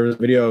 like there was a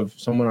video of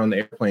someone on the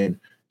airplane,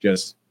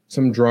 just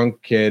some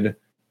drunk kid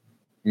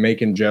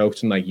making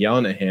jokes and like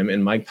yelling at him,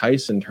 and Mike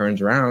Tyson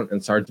turns around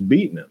and starts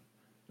beating him.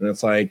 And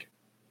it's like,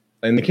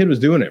 and the kid was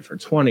doing it for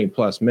 20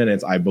 plus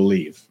minutes, I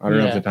believe. I don't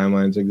know if the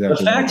timeline's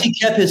exactly. The fact he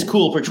kept his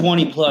cool for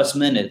 20 plus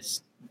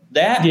minutes,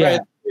 that right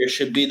there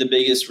should be the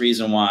biggest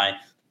reason why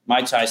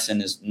Mike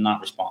Tyson is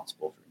not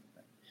responsible for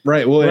anything.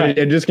 Right. Well,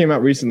 it just came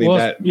out recently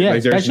that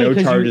like there's no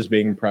charges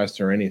being pressed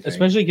or anything.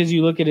 Especially because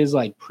you look at his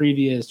like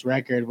previous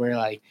record where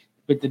like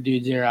bit the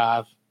dude's ear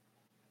off.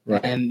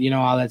 Right. And, you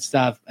know, all that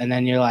stuff. And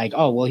then you're like,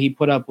 oh, well, he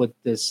put up with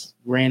this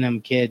random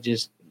kid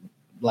just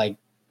like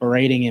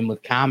berating him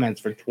with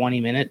comments for 20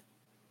 minutes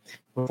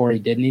before he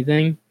did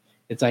anything.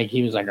 It's like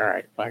he was like, all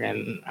right,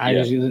 fucking, I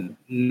just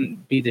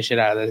beat the shit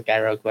out of this guy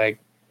real quick.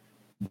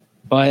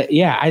 But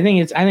yeah, I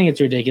think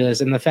it's ridiculous.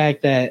 And the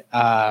fact that,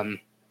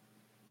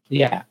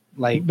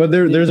 like, but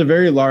there's a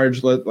very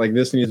large, like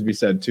this needs to be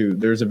said too.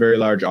 There's a very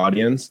large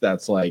audience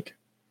that's like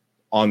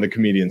on the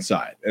comedian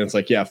side. And it's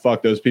like, yeah,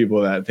 fuck those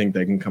people that think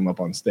they can come up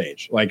on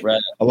stage. Like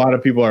a lot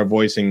of people are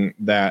voicing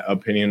that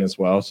opinion as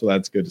well. So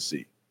that's good to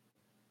see.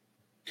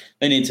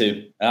 They need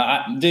to.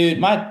 Dude,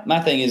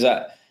 my thing is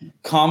that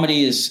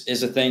comedy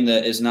is a thing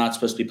that is not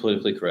supposed to be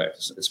politically correct.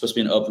 It's supposed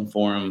to be an open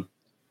forum.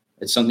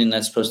 It's something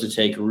that's supposed to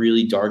take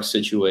really dark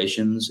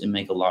situations and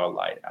make a lot of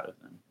light out of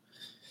them.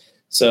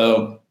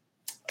 So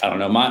I don't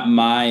know. My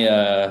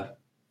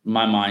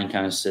mind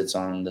kind of sits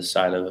on the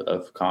side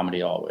of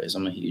comedy always.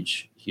 I'm a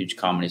huge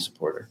comedy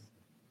supporter.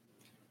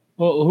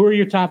 Well, who are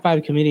your top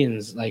 5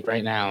 comedians like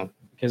right now?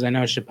 Because I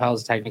know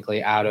Chappelle's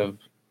technically out of.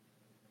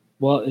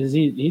 Well,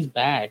 he's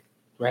back,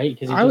 right?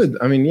 You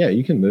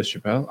can list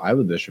Chappelle. I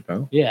would list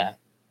Chappelle. Yeah.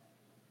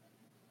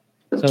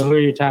 So who are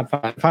your top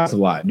 5? 5's a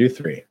lot. Do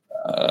 3.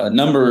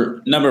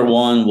 Number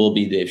 1 will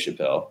be Dave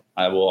Chappelle.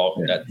 I will.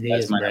 Yeah,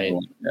 that's my number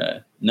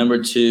 1.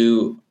 Number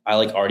 2, I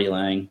like Artie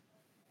Lang.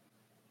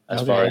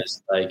 As far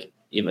as like,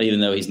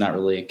 even though he's not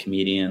really a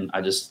comedian,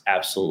 I just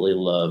absolutely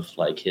love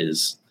like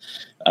his.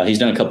 He's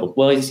done a couple.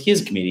 Well, he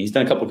is a comedian. He's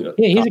done a couple.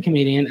 Yeah, he's a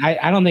comedian.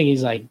 I don't think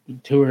he's like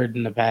toured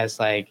in the past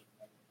like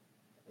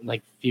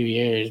few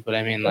years, but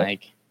I mean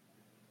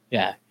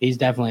he's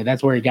definitely,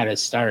 that's where he got his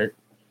start.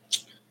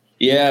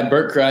 Yeah,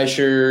 Bert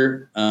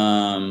Kreischer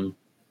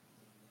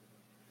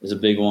is a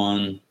big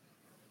one.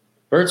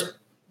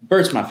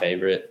 Bert's my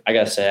favorite. I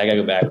gotta say, I gotta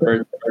go back.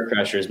 Bert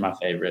Kreischer is my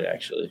favorite,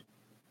 actually.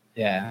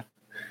 Yeah.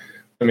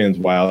 I mean, it's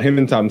wild. Him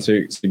and Tom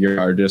Segura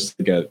are just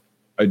like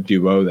a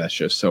duo that's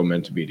just so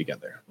meant to be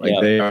together. Like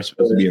they are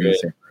supposed to be in the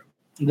same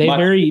room. They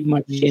very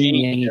much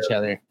yin-yang each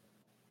other.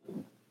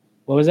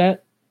 What was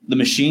that? The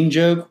machine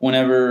joke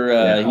whenever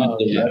he went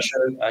to Russia.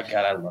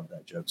 I love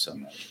that joke so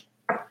much.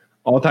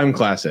 All-time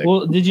classic.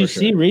 Well, did you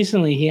see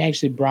recently he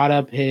actually brought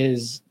up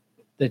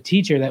the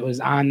teacher that was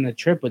on the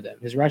trip with him,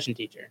 his Russian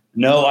teacher?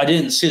 No, I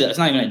didn't see that. It's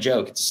not even a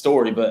joke. It's a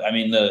story, but I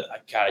mean,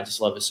 I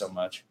just love it so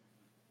much.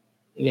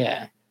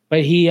 Yeah.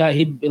 But he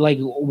like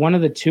one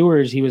of the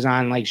tours he was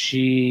on, like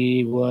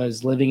she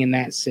was living in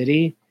that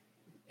city,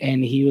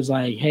 and he was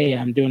like, "Hey,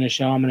 I'm doing a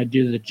show. I'm going to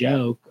do the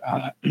joke.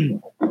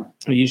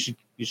 You should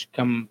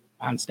come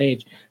on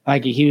stage."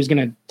 Like he was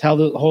going to tell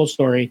the whole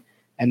story,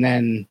 and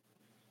then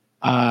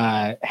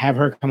have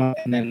her come up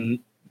and then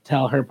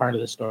tell her part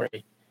of the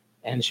story.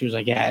 And she was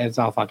like, "Yeah, it's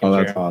all fucking." Oh,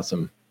 true. that's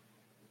awesome.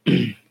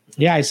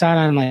 Yeah, I saw it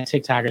on like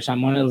TikTok or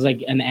something. It was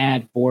like an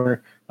ad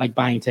for like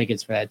buying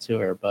tickets for that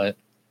tour, but.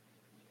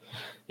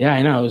 Yeah,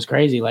 I know. It was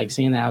crazy. Like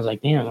seeing that, I was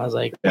like, damn. I was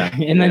like,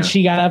 and then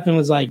she got up and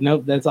was like,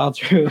 nope, that's all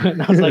true.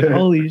 And I was like,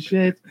 holy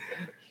shit.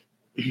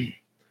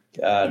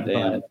 God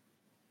damn. But,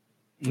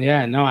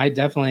 yeah, no, I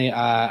definitely,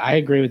 I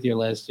agree with your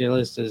list. Your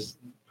list is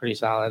pretty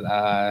solid.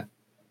 I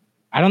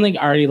don't think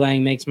Artie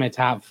Lang makes my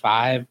top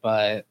 5,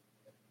 but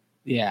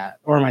yeah,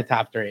 or my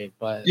top 3.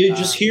 But dude,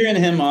 just hearing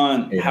him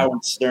on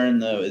Howard Stern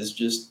though is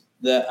just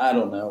that. I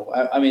don't know.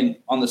 I mean,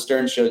 on the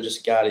Stern show,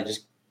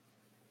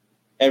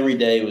 every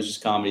day was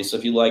just comedy. So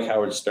if you like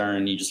Howard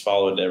Stern, you just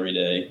follow it every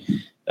day.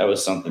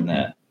 was something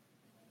that.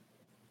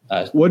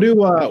 What do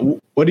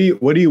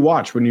you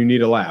watch when you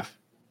need a laugh?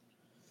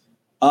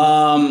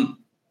 Man,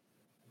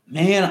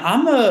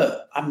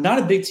 I'm not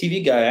a big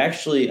TV guy.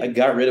 Actually, I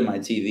got rid of my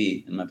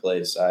TV in my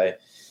place. Good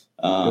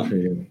for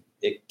you.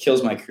 It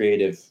kills my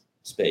creative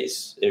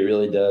space. It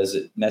really does.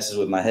 It messes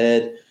with my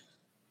head.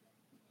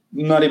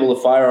 I'm not able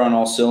to fire on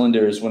all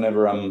cylinders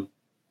whenever I'm,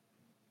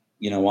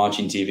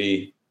 watching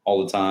TV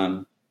all the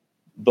time.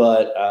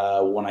 But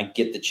when I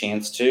get the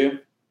chance to,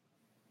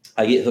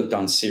 I get hooked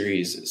on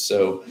series.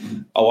 So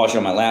I'll watch it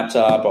on my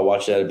laptop. I'll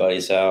watch it at a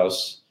buddy's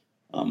house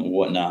and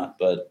whatnot.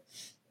 But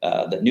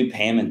the new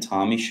Pam and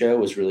Tommy show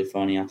was really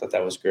funny. I thought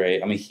that was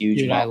great. I'm a huge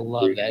Dude, I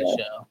love that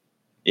show.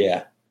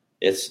 Yeah,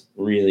 it's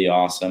really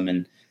awesome.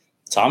 And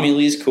Tommy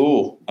Lee's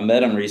cool. I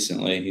met him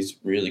recently. He's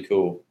really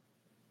cool.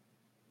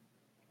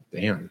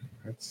 Damn,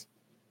 that's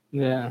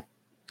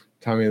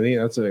Tommy Lee.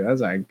 That's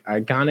an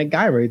iconic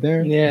guy right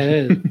there. Yeah,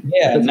 it is.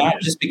 Yeah, not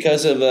just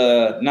because of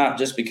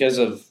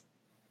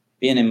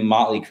being in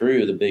Motley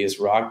Crue, the biggest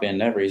rock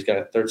band ever. He's got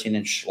a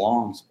 13-inch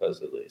schlong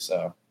supposedly.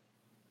 So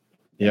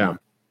yeah.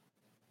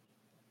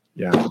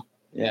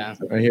 Yeah.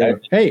 I hear.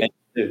 Hey,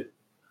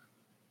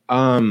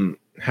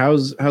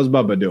 how's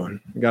Bubba doing?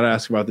 I gotta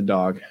ask about the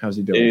dog. How's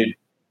he doing? Dude,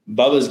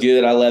 Bubba's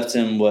good. I left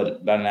him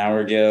about an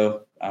hour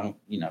ago.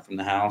 From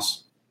the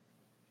house.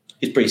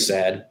 He's pretty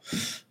sad,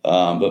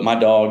 but my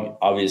dog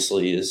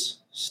obviously is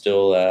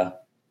still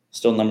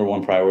number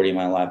one priority in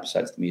my life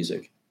besides the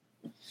music.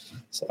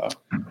 So,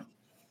 I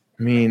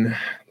mean,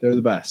 they're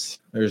the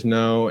best. There's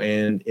no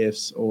and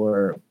ifs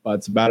or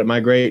buts about it. My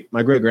great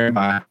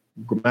grandma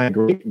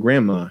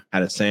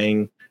had a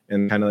saying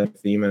and kind of like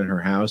theme in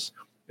her house.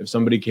 If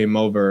somebody came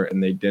over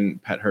and they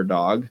didn't pet her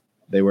dog,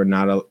 they were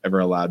not ever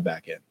allowed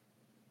back in.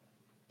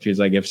 She's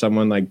like, if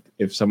someone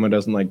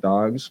doesn't like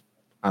dogs,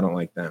 I don't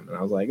like them. And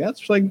I was like,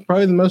 that's like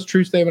probably the most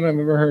true statement I've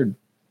ever heard.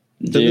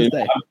 Dude,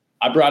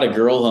 I brought a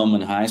girl home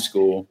in high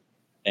school,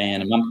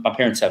 and my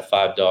parents have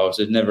 5 dogs.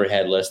 They've never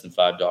had less than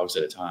 5 dogs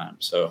at a time.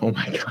 So, oh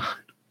my God,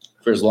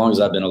 for as long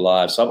as I've been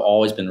alive. So I've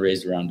always been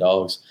raised around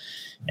dogs.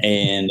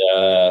 And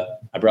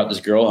I brought this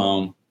girl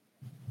home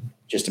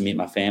just to meet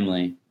my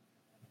family.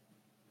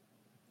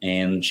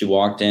 And she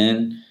walked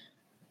through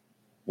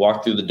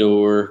the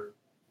door.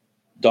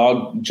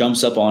 Dog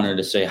jumps up on her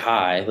to say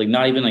hi, like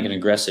not even like an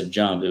aggressive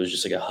jump. It was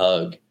just like a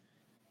hug.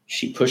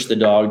 She pushed the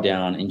dog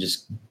down and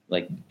just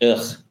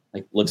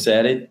looks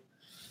at it.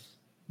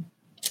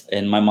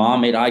 And my mom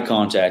made eye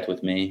contact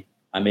with me.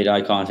 I made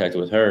eye contact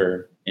with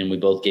her, and we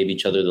both gave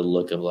each other the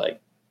look of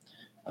like,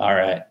 all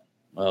right,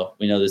 well,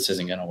 we know this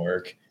isn't going to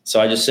work. So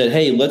I just said,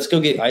 hey, let's go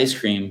get ice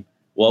cream.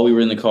 While we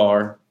were in the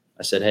car,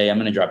 I said, hey, I'm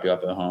going to drop you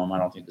off at home. I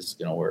don't think this is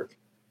going to work.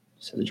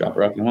 So to drop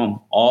her off at home,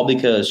 all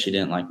because she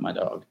didn't like my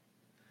dog.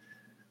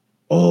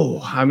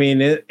 Oh, I mean,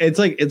 it's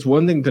like, it's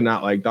one thing to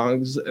not like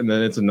dogs, and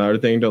then it's another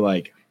thing to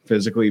like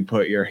physically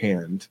put your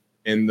hand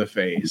in the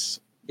face.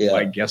 Yeah.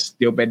 Like, you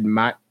stupid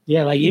mutt.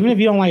 Yeah, like even if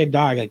you don't like a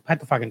dog, like pet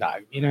the fucking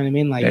dog. You know what I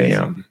mean? Like,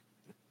 damn.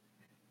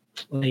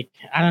 Like,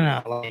 I don't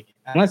know. Like,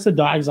 unless the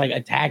dog's like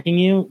attacking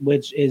you,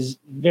 which is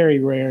very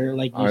rare.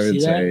 Like, I would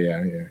say,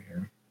 that.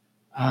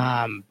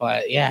 Yeah.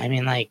 But yeah, I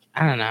mean, like,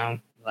 I don't know.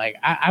 Like,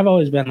 I've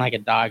always been like a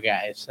dog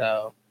guy.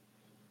 So,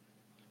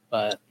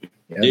 but.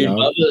 Yeah, dude,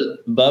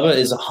 Bubba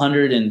is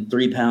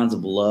 103 pounds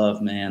of love,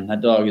 man.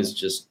 That dog is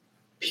just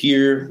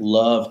pure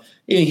love.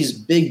 He's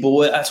a big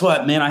boy. That's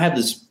why, man, I have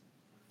this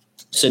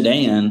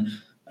sedan,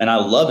 and I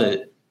love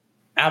it.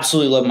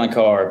 Absolutely love my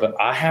car, but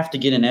I have to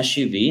get an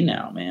SUV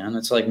now, man.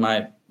 It's like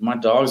my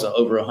dog's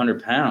over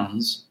 100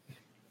 pounds,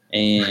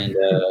 and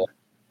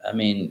I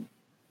mean,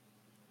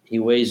 he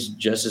weighs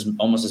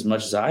almost as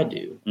much as I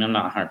do. I mean, I'm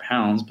not 100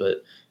 pounds,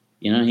 but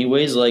he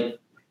weighs like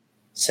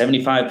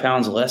 75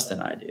 pounds less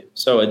than I do.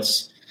 So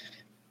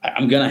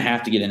I'm going to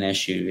have to get an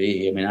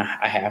SUV. I mean,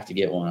 I have to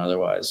get one.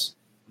 Otherwise,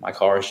 my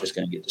car is just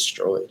going to get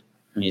destroyed.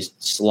 I mean, he's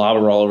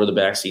slobber all over the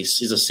back seats.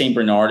 He's a St.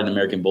 Bernard and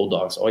American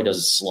Bulldog. So all he does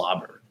is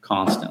slobber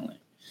constantly.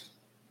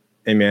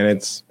 Hey, man,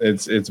 it's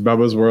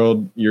Bubba's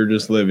world. You're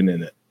just living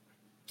in it.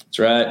 That's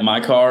right.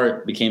 My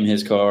car became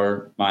his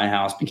car. My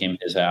house became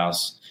his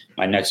house.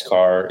 My next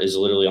car is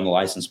literally on the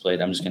license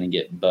plate. I'm just going to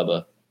get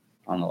Bubba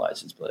on the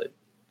license plate.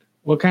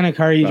 What kind of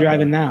car are you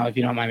driving now, if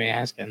you don't mind me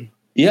asking?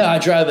 Yeah, I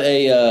drive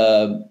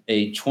a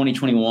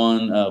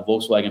 2021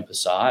 Volkswagen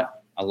Passat.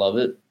 I love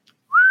it.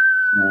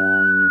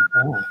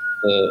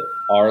 The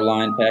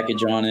R-Line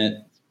package on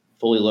it,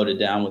 fully loaded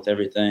down with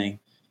everything.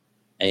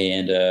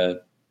 And,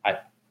 the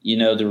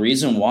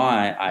reason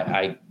why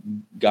I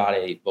got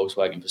a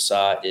Volkswagen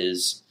Passat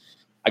is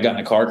I got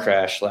in a car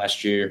crash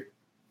last year,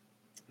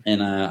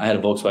 and I had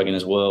a Volkswagen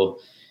as well.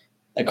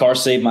 That car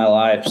saved my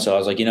life, so I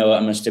was like, I'm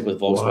going to stick with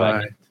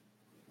Volkswagen. What?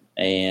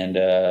 And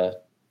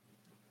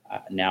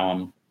now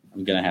I'm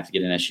going to have to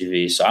get an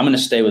SUV. So I'm going to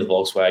stay with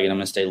Volkswagen. I'm going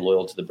to stay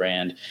loyal to the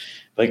brand.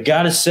 But I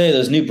got to say,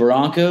 those new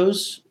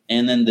Broncos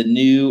and then the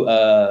new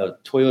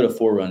Toyota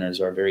 4Runners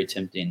are very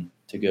tempting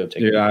to go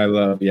take. Yeah, I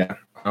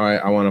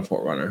want a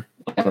 4Runner.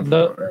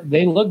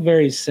 They look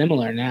very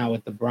similar now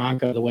with the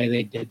Bronco, the way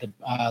they did the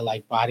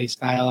like body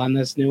style on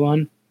this new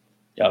one.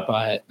 Yep.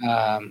 But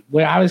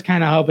well, I was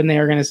kind of hoping they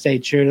were going to stay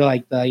true to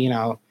like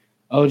the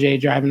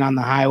OJ driving on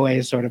the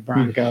highway sort of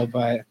Bronco,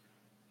 but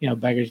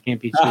beggars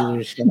can't be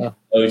choosers. So.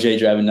 OJ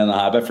driving down the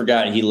highway. I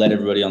forgot he led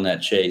everybody on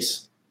that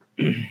chase.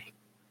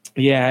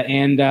 Yeah,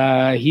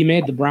 and he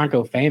made the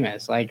Bronco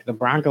famous. Like the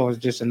Bronco was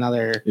just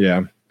another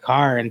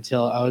car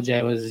until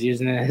OJ was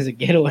using it as a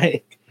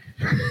getaway.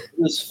 It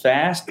was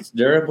fast, it's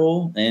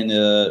durable, and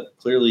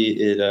clearly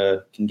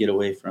it can get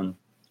away from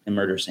a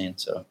murder scene.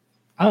 So,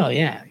 oh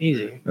yeah,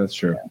 easy. That's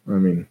true. I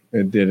mean,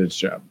 it did its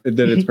job. It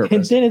did its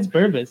purpose. It did its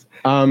purpose.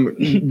 All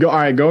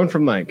right, going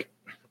from like,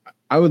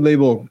 I would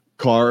label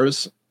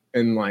cars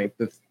and like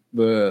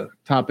the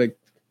topic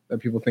that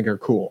people think are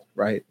cool,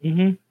 right?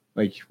 Mm-hmm.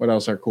 Like, what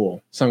else are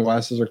cool?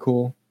 Sunglasses are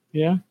cool.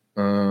 Yeah.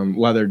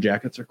 Leather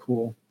jackets are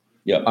cool.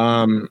 Yep.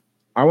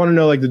 I want to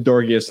know like the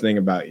dorkiest thing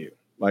about you.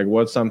 Like,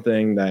 what's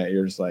something that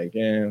you're just like,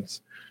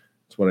 it's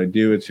what I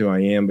do. It's who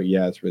I am. But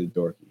yeah, it's really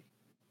dorky.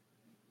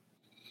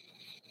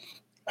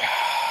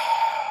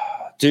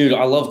 Dude,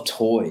 I love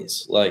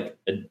toys. Like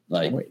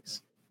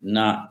Toys.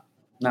 not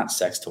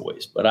sex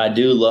toys, but I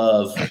do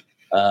love.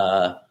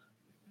 I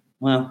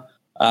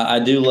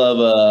do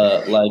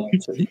love like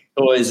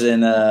toys in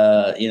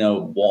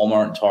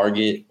Walmart, and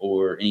Target,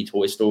 or any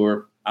toy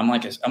store. I'm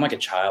like a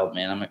child,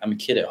 man. I'm a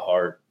kid at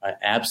heart. I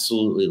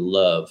absolutely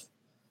love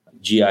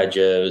GI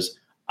Joes.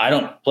 I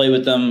don't play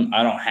with them.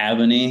 I don't have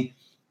any.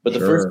 But the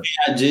first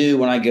thing I do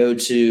when I go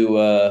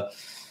to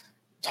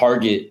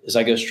Target is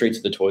I go straight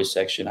to the toy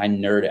section. I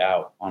nerd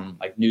out on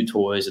like new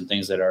toys and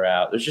things that are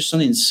out. There's just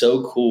something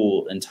so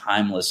cool and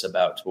timeless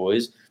about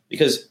toys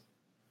because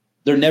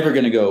they're never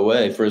going to go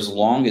away for as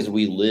long as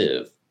we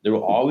live. There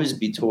will always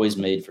be toys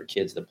made for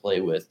kids to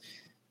play with.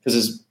 Because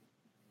as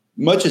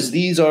much as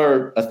these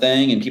are a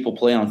thing and people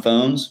play on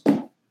phones,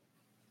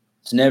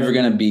 it's never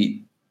going to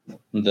beat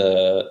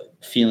the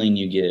feeling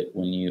you get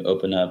when you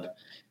open up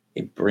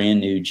a brand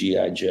new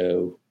G.I.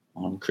 Joe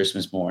on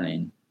Christmas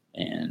morning.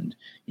 And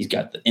he's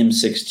got the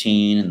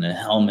M16 and the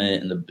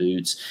helmet and the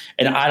boots.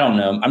 And I don't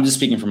know. I'm just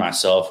speaking for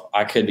myself.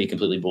 I could be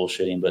completely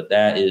bullshitting, but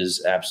that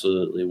is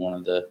absolutely one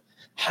of the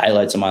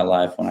highlights of my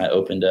life when I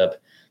opened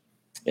up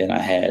and I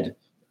had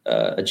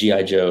a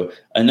G.I. Joe.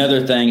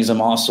 Another thing is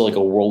I'm also like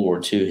a World War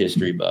II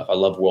history buff. I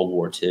love World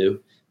War II.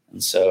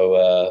 And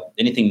so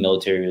anything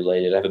military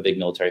related, I have a big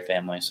military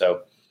family.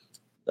 So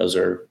those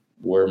are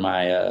where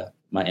my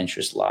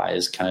interest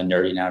lies, kind of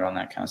nerding out on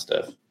that kind of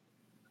stuff.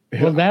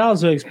 Well, that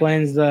also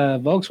explains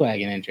the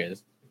Volkswagen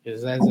interest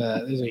because there's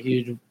a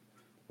huge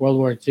World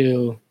War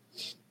II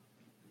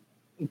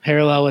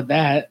parallel with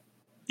that.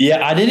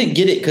 Yeah, I didn't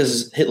get it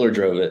because Hitler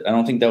drove it. I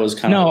don't think that was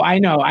kind of. No, I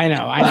know. You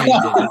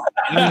didn't.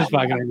 I'm just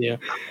fucking with you.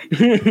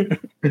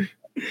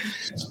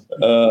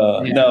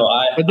 No,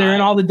 but they're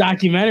in all the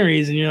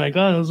documentaries, and you're like,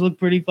 oh, those look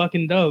pretty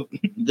fucking dope.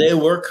 They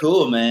were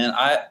cool, man.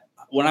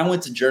 When I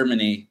went to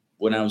Germany,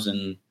 when I was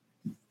in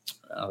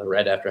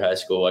right after high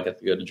school, I got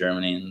to go to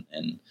Germany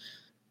and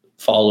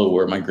follow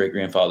where my great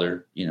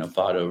grandfather,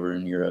 fought over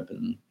in Europe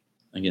and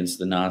against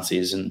the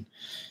Nazis, and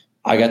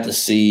I got to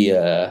see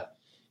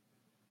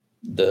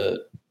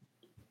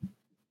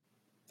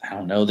I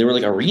don't know, they were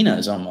like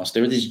arenas almost. They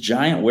were these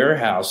giant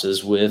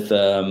warehouses with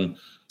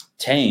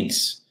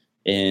tanks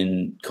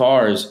and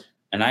cars,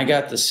 and I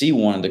got to see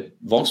one of the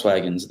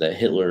Volkswagens that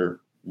Hitler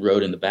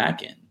rode in the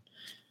back end.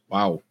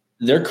 Wow.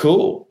 They're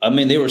cool. I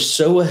mean, they were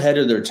so ahead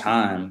of their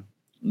time.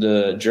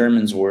 The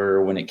Germans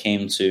were when it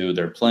came to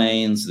their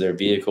planes, their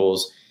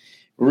vehicles.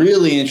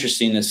 Really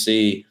interesting to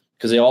see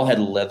because they all had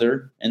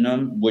leather in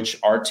them, which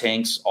our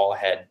tanks all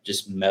had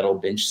just metal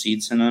bench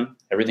seats in them.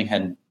 Everything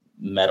had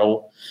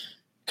metal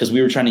because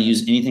we were trying to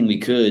use anything we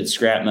could,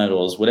 scrap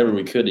metals, whatever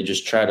we could to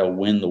just try to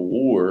win the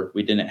war.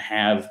 We didn't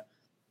have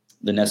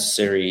the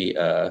necessary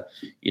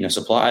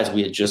supplies.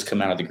 We had just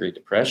come out of the Great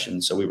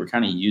Depression, so we were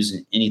kind of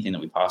using anything that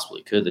we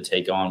possibly could to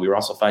take on. We were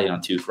also fighting on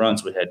two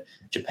fronts. We had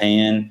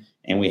Japan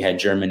and we had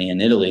Germany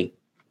and Italy.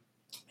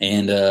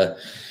 And,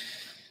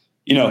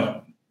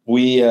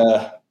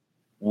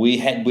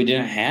 we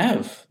didn't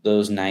have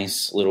those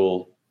nice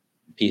little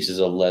pieces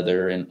of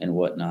leather and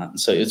whatnot. And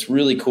so it's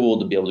really cool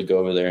to be able to go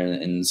over there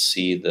and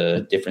see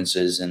the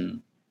differences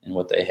in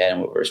what they had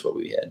and versus what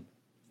we had.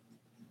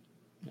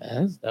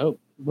 That's dope.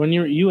 When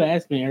you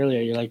asked me earlier,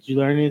 you're like, did you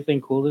learn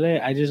anything cool today?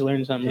 I just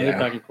learned something really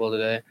fucking cool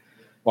today.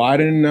 Well, I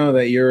didn't know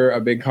that you're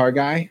a big car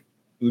guy.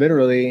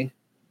 Literally.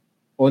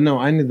 Well, no,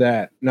 I knew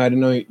that. No, I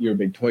didn't know you're a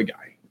big toy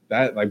guy.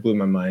 That like blew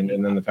my mind.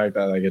 And then the fact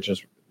that like it's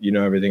just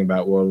everything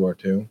about World War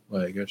II.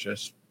 Like it's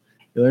just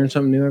you learn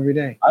something new every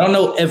day. I don't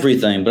know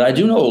everything, but I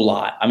do know a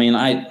lot. I mean,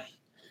 I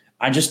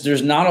just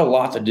there's not a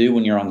lot to do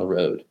when you're on the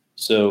road.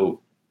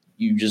 So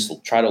you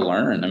just try to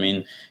learn. I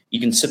mean, you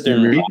can sit there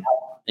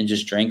and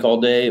just drink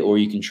all day, or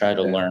you can try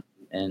to learn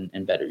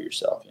and better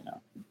yourself,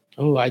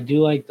 Oh, I do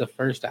like the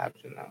first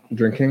option though.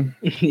 Drinking?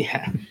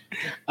 Yeah.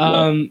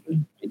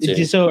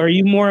 So are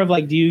you more of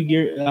like, do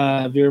you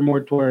veer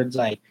more towards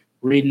like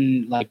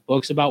reading like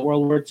books about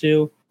World War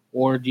II,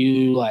 or do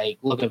you like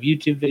look up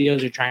YouTube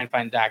videos or try and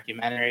find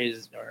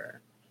documentaries?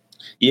 Or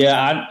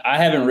Yeah, I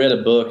haven't read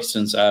a book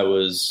since I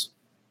was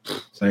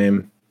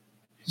Same.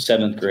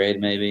 7th grade,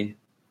 maybe.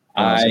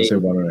 I was gonna say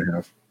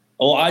 1.5.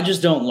 Oh, I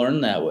just don't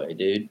learn that way,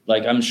 dude.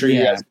 Like, I'm sure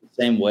you guys are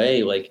the same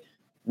way. Like,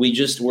 we're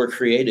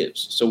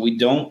creatives. So we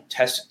don't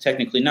test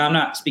technically. Now, I'm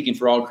not speaking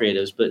for all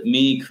creatives, but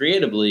me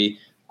creatively,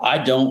 I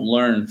don't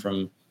learn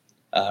from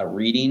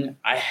reading.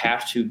 I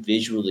have to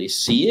visually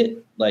see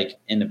it, like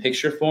in the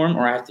picture form,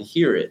 or I have to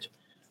hear it,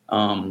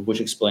 which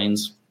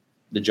explains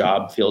the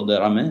job field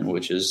that I'm in,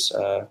 which is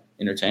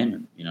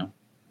entertainment, you know?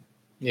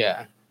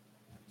 Yeah.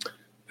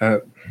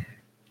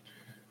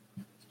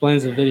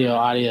 Explains the video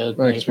audio.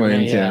 That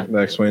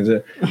explains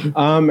it.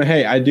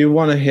 Hey, I do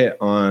want to hit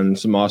on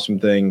some awesome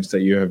things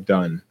that you have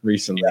done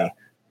recently. Yeah.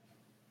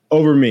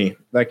 Over Me,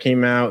 that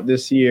came out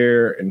this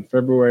year in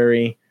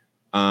February.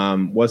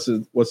 What's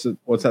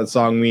that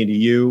song mean to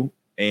you?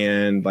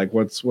 And like,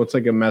 what's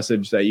like a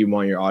message that you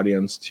want your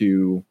audience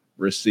to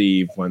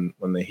receive when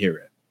they hear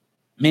it?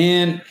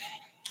 Man,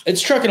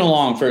 it's trucking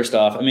along. First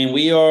off, I mean,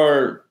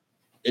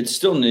 it's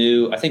still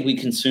new. I think we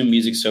consume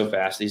music so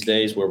fast these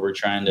days where we're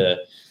trying to,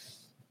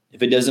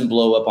 if it doesn't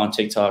blow up on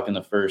TikTok in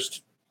the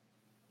first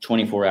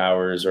 24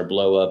 hours or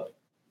blow up,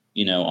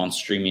 you know, on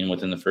streaming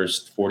within the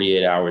first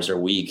 48 hours or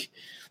week,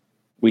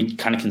 we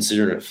kind of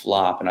consider it a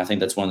flop. And I think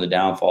that's one of the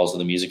downfalls of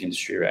the music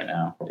industry right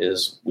now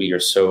is we are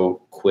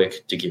so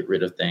quick to get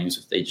rid of things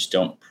if they just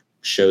don't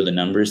show the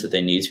numbers that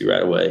they need to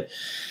right away.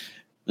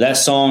 That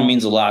song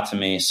means a lot to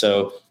me.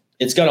 So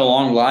it's got a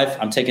long life.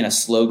 I'm taking a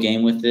slow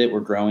game with it. We're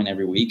growing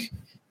every week.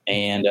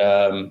 And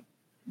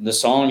the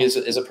song is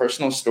a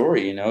personal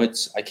story. You know,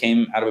 I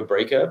came out of a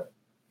breakup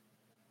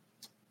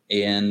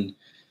and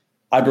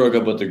I broke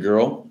up with a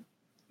girl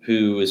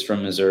who is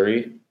from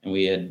Missouri, and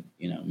we had,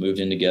 you know, moved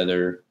in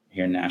together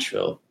here in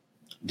Nashville.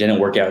 Didn't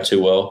work out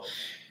too well.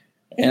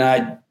 And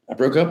I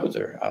broke up with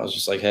her. I was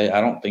just like, hey,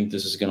 I don't think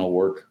this is going to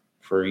work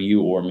for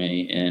you or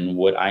me. And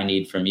what I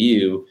need from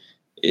you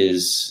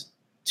is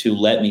to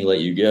let me let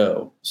you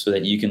go so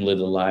that you can live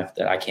the life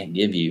that I can't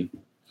give you.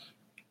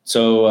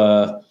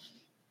 So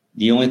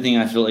the only thing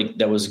I feel like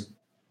that was,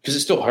 because it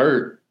still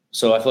hurt.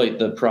 So I feel like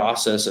the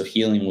process of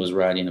healing was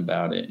writing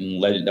about it,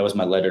 and that was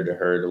my letter to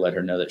her, to let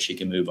her know that she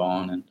can move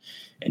on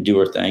and do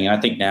her thing. And I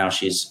think now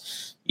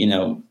she's, you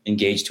know,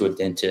 engaged to a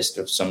dentist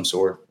of some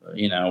sort,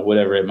 you know,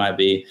 whatever it might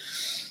be.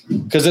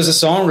 Because as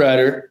a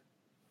songwriter,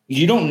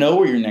 you don't know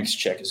where your next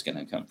check is going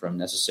to come from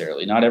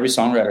necessarily. Not every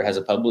songwriter has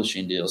a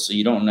publishing deal, so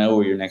you don't know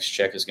where your next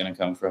check is going to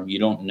come from. You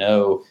don't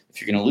know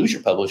if you're going to lose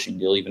your publishing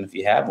deal, even if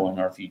you have one,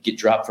 or if you get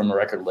dropped from a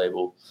record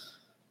label.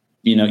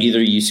 You know,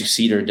 either you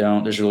succeed or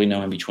don't. There's really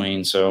no in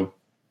between. So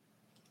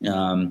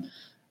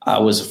I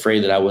was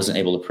afraid that I wasn't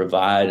able to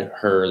provide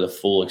her the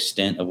full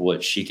extent of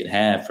what she could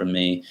have from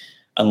me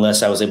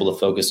unless I was able to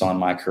focus on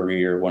my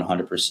career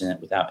 100%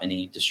 without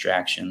any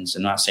distractions.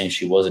 I'm not saying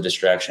she was a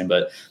distraction,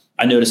 but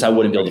I noticed I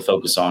wouldn't be able to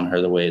focus on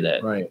her the way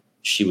that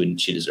she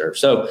deserved.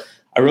 So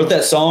I wrote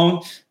that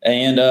song,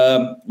 and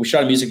we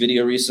shot a music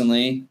video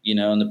recently, you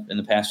know, in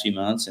the past few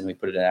months, and we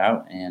put it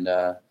out, and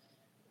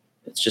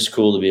it's just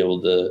cool to be able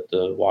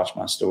to watch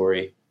my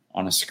story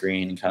on a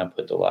screen and kind of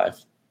put to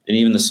life. And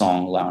even the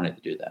song allowing it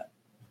to do that.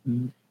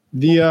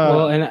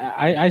 Well, and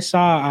I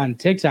saw on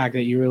TikTok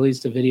that you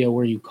released a video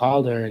where you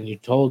called her and you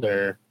told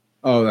her.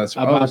 Oh, that's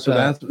that's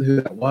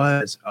who that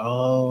was.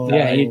 Oh,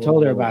 yeah, you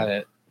told her about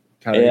it.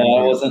 Yeah,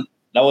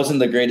 that wasn't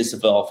the greatest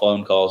of all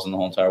phone calls in the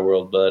whole entire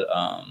world, but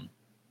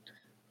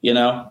you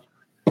know,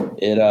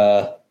 it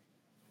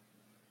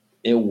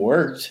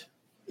worked.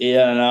 You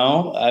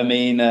know, I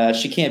mean,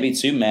 she can't be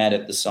too mad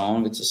at the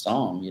song. It's a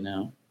song, you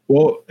know.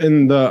 Well,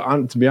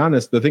 to be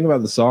honest, the thing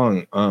about the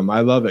song, I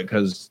love it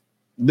because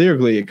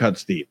lyrically it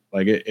cuts deep.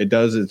 Like it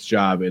does its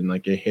job and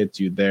like it hits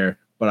you there.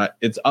 But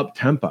it's up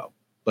tempo.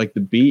 Like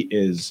the beat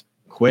is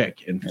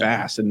quick and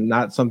fast, and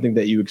not something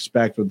that you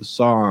expect with the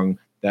song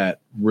that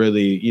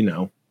really, you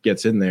know,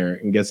 gets in there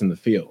and gets in the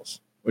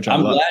feels. Which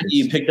I'm glad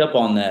you picked up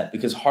on that,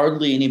 because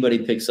hardly anybody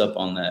picks up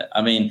on that.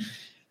 I mean,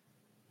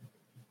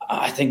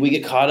 I think we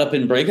get caught up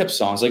in breakup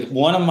songs. Like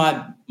one of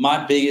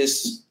my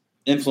biggest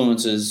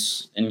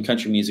influences in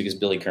country music is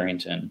Billy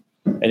Currington.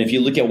 And if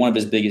you look at one of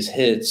his biggest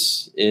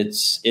hits,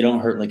 It Don't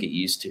Hurt Like It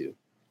Used To.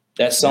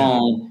 That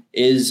song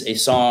is a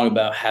song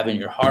about having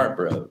your heart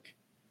broke.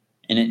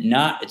 And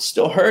it's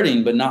still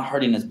hurting, but not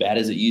hurting as bad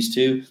as it used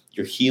to.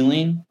 You're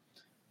healing.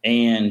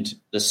 And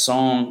the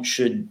song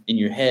should, in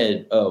your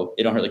head,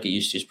 it don't hurt like it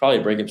used to. It's probably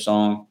a breakup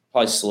song,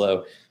 probably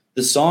slow.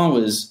 The song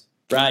was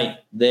right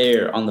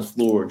there on the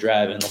floor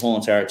driving the whole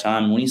entire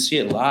time. When you see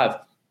it live,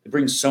 it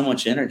brings so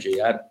much energy.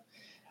 I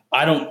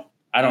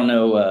don't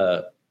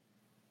know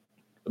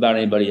about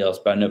anybody else,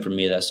 but I know for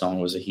me that song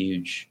was a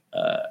huge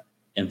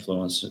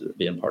influence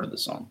being part of the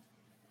song.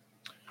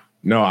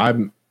 No,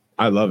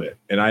 I love it,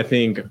 and I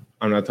think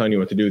I'm not telling you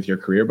what to do with your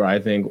career, but I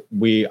think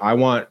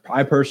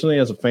I personally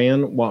as a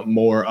fan want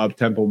more up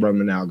tempo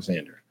Roman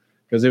Alexander,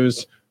 because it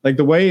was like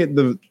the way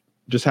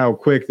just how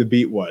quick the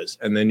beat was,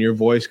 and then your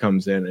voice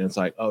comes in and it's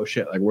like, oh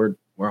shit, like we're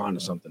we're onto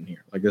something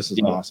here. Like this is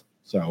Yeah. awesome.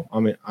 So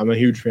I'm a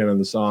huge fan of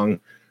the song.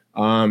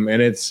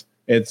 And it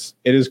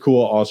is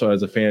cool also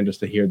as a fan just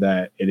to hear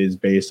that it is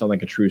based on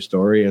like a true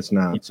story. It's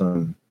not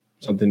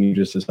something you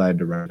just decided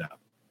to write up.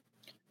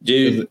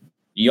 Dude,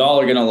 y'all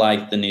are gonna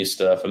like the new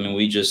stuff. I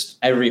mean,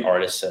 every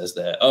artist says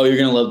that. Oh, you're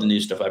gonna love the new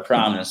stuff. I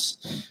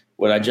promise.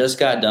 What I just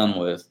got done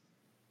with,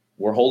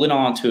 we're holding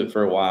on to it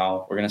for a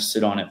while. We're gonna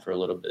sit on it for a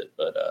little bit,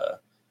 but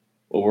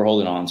what we're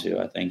holding on to,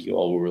 I think you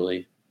all will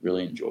really,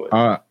 really enjoy.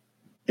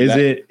 Is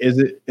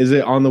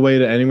it on the way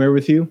to Anywhere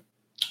with You?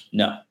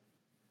 No.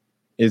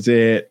 Is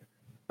it?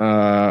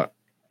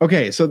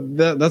 Okay, so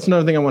that's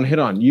another thing I want to hit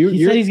on.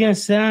 He said he's gonna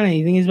sit on it.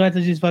 You think he's about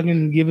to just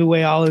fucking give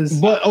away all his?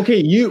 But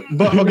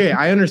okay,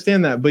 I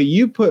understand that. But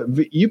you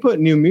put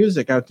new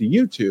music out to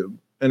YouTube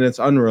and it's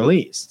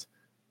unreleased,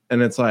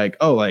 and it's like,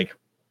 oh, like,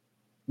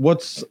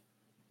 what's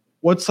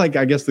like,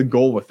 I guess the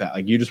goal with that?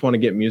 Like, you just want to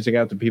get music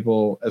out to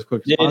people as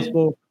quick as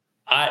possible.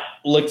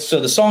 So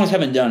the songs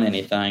haven't done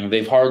anything.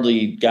 They've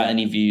hardly got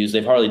any views.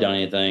 They've hardly done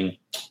anything.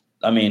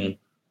 I mean,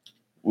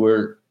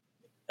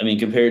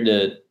 compared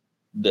to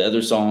the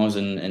other songs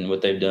and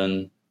what they've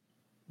done,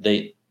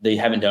 they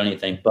haven't done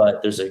anything.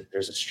 But there's a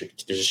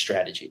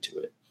strategy to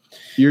it.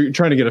 You're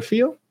trying to get a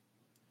feel?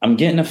 I'm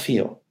getting a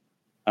feel.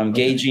 I'm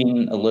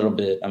gauging a little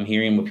bit. I'm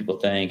hearing what people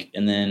think,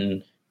 and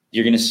then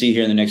you're going to see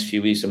here in the next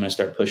few weeks, I'm going to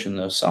start pushing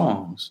those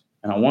songs,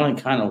 and I want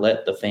to kind of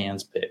let the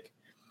fans pick.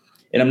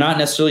 And I'm not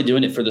necessarily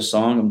doing it for the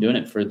song. I'm doing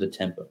it for the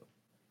tempo.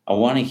 I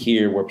want to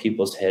hear where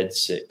people's heads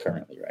sit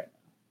currently right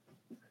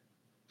now.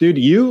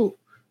 Dude,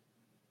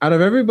 out of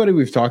everybody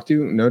we've talked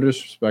to, no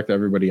disrespect to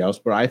everybody else,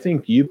 but I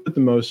think you put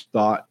the most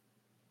thought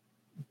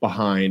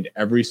behind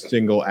every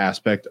single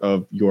aspect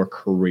of your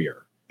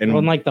career. And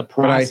like the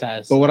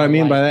process. But what I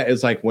mean by that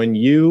is like when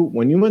you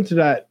went to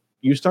that,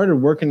 you started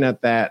working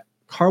at that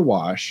car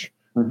wash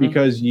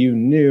because you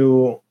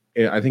knew,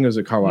 I think it was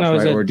a car wash, no, it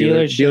was right? a Or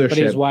dealership, but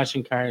he was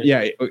washing cars.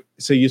 Yeah.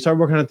 So you started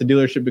working at the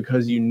dealership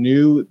because you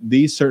knew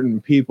these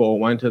certain people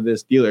went to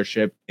this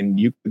dealership and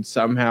you could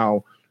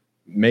somehow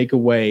make a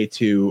way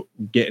to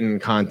get in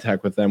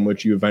contact with them,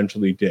 which you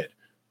eventually did.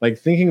 Like,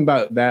 thinking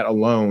about that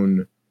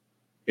alone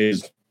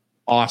is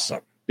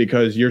awesome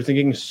because you're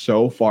thinking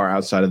so far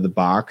outside of the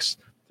box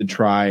to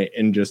try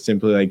and just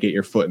simply like get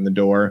your foot in the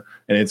door.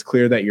 And it's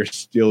clear that you're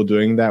still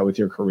doing that with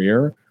your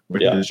career,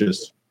 which is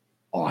just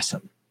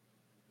awesome.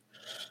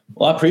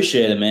 Well, I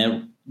appreciate it,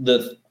 man.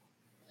 The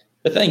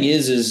thing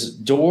is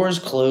doors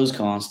close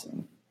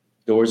constantly.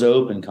 Doors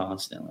open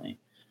constantly.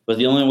 But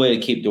the only way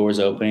to keep doors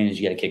opening is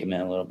you got to kick them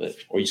in a little bit,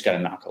 or you just got to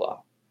knock a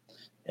lot.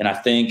 And I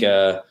think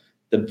the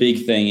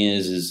big thing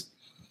is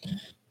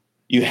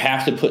you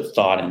have to put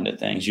thought into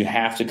things. You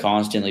have to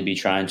constantly be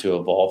trying to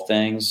evolve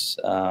things.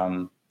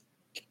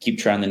 Keep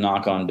trying to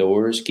knock on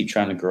doors. Keep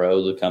trying to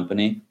grow the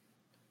company.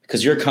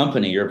 Because you're a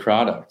company, you're a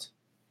product.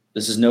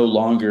 This is no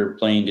longer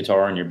playing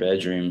guitar in your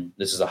bedroom.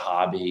 This is a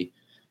hobby.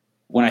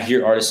 When I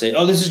hear artists say,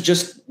 oh, this is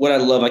just what I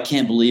love, I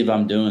can't believe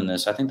I'm doing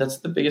this, I think that's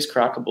the biggest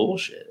crock of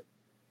bullshit.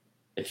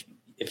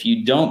 If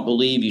you don't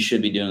believe you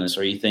should be doing this,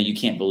 or you think you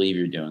can't believe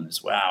you're doing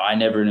this, wow, I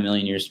never in a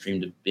million years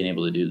dreamed of being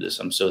able to do this.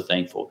 I'm so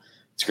thankful.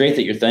 It's great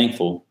that you're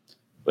thankful,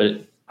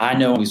 but I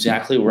know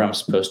exactly where I'm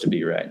supposed to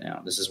be right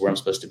now. This is where I'm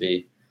supposed to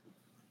be.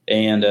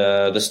 And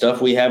the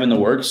stuff we have in the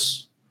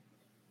works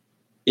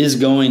is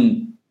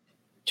going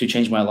to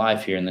change my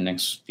life here in the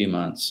next few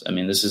months. I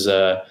mean, this is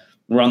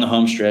we're on the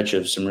home stretch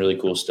of some really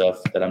cool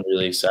stuff that I'm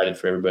really excited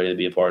for everybody to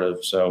be a part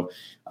of. So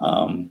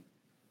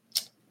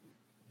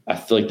I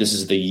feel like this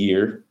is the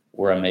year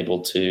where I'm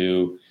able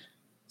to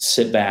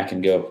sit back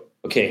and go,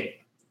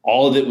 okay,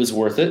 all of it was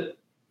worth it.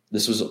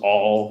 This was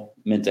all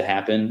meant to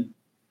happen.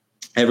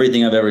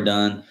 Everything I've ever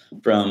done,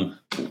 from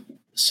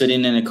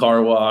sitting in a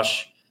car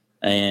wash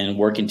and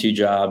working 2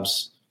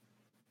 jobs,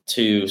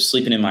 to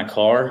sleeping in my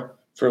car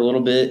for a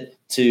little bit,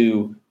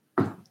 to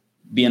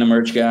being a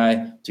merch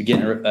guy, to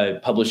getting a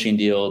publishing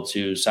deal,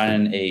 to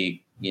signing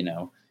a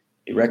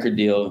record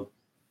deal,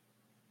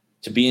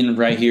 to being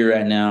right here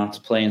right now,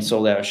 to playing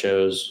sold out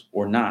shows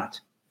or not.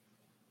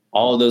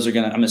 All of those I'm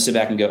going to sit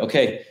back and go,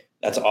 okay,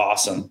 that's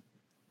awesome.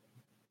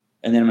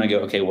 And then I'm going to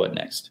go, okay, what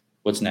next?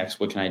 What's next?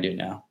 What can I do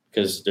now?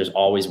 Because there's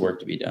always work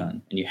to be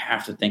done, and you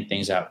have to think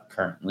things out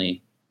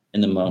currently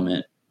in the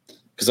moment.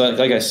 Because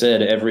like I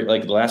said,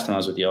 the last time I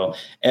was with y'all,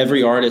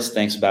 every artist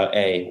thinks about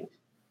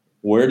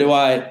where do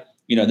I,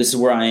 this is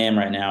where I am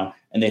right now.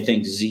 And they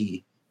think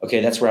Z,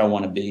 okay, that's where I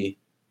want to be.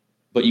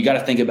 But you got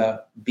to think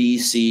about B,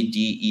 C,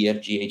 D, E,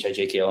 F, G, H, I,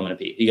 J, K, L, M, N,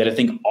 P. You got to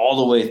think all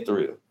the way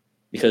through,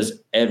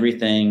 because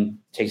everything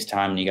takes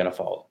time and you got to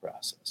follow the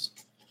process.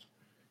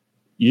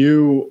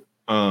 You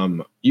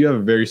have a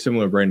very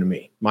similar brain to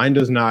me. Mine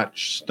does not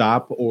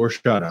stop or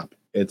shut up.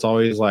 It's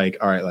always like,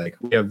 all right, like,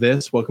 we have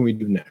this, what can we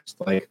do next?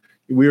 Like,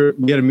 we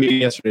had a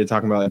meeting yesterday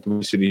talking about like the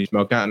Blue City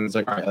Smoke Out, and it's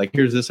like, all right, like,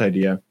 here's this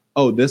idea.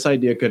 Oh, this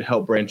idea could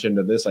help branch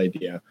into this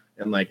idea.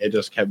 And like, it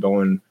just kept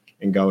going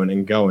and going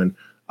and going.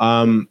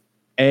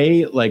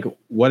 Like,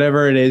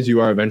 whatever it is you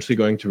are eventually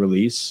going to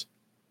release,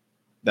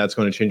 that's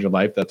going to change your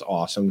life. That's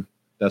awesome.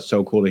 That's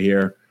so cool to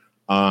hear.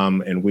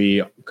 And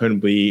we couldn't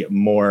be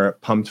more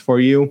pumped for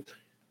you.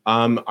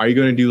 Are you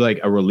going to do like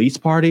a release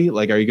party?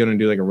 Like, are you going to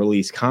do like a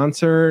release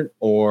concert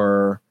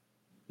or?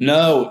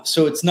 No.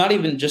 So it's not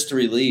even just a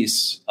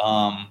release.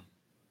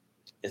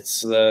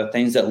 It's the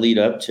things that lead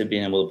up to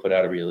being able to put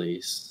out a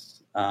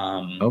release.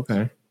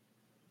 Okay.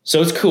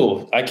 So it's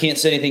cool. I can't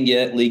say anything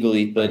yet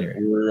legally, but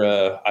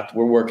we're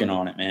working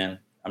on it, man.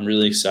 I'm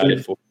really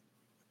excited for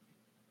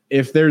it.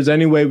 If there's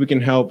any way we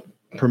can help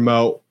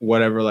promote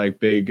whatever like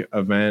big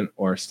event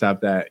or step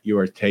that you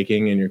are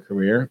taking in your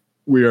career,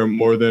 we are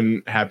more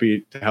than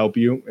happy to help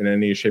you in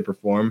any shape or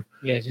form.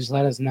 Yeah, just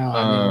let us know.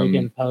 I mean, we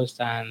can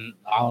post on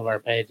all of our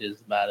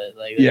pages about it.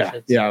 Like,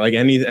 like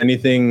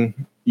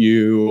anything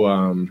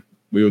you,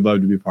 we would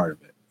love to be part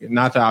of it.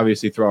 Not to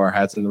obviously throw our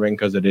hats in the ring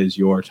because it is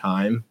your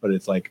time, but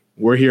it's like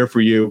we're here for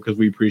you because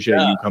we appreciate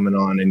you coming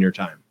on in your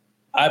time.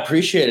 I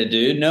appreciate it,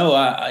 dude. No,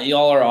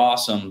 y'all are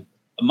awesome.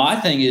 My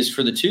thing is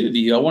for the two of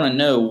you, I want to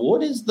know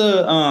what is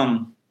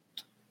the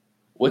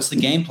what's the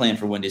game plan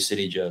for Windy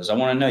City Joes? I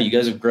want to know. You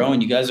guys are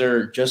growing. You guys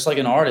are just like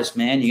an artist,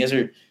 man.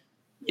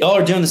 Y'all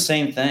are doing the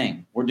same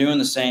thing. We're doing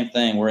the same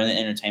thing. We're in the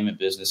entertainment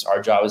business.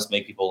 Our job is to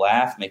make people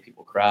laugh, make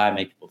people cry,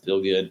 make people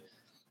feel good,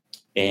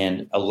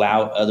 and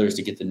allow others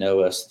to get to know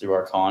us through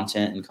our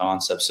content and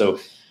concepts. So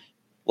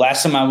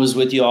last time I was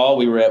with you all,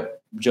 we were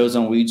at Joe's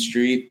on Weed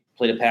Street,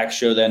 played a packed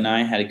show that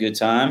night, had a good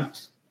time.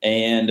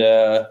 And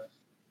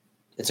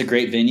it's a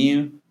great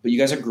venue, but you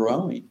guys are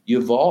growing. You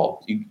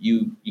evolved.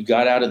 You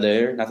got out of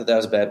there. Not that that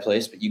was a bad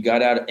place, but you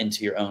got out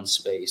into your own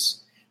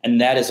space.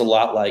 And that is a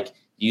lot like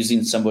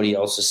using somebody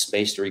else's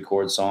space to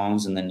record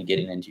songs and then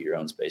getting into your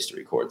own space to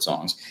record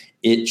songs.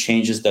 It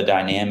changes the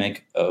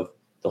dynamic of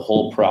the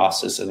whole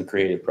process and the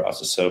creative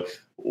process. So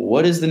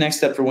what is the next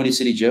step for Windy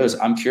City Joes?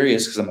 I'm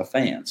curious because I'm a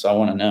fan, so I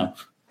want to know.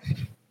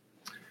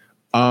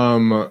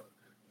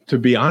 To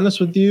be honest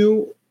with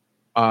you,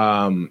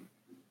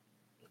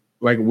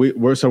 like we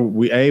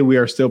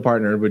are still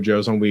partnered with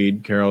Joe's on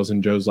Weed, Carol's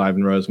and Joe's Live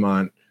in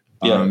Rosemont.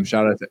 Yeah.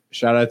 Shout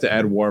out to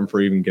Ed Warm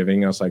for even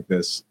giving us like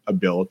this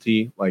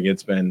ability. Like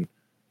it's been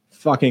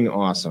fucking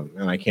awesome,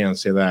 and I can't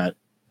say that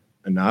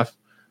enough.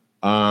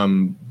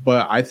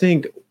 But I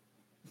think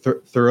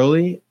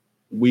thoroughly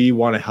we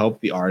want to help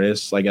the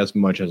artists like as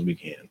much as we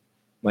can.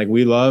 Like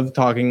we love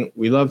talking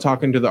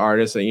to the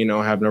artists that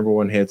have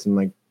 #1 hits and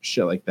like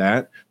shit like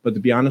that. But to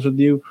be honest with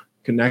you,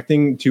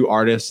 connecting to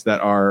artists that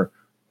are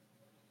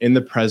in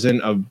the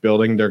present of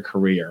building their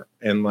career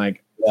and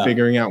like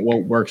figuring out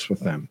what works with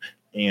them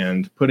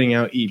and putting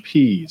out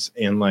EPs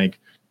and like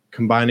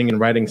combining and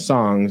writing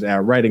songs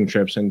at writing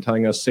trips and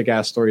telling us sick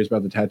ass stories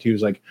about the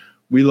tattoos. Like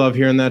we love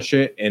hearing that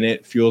shit, and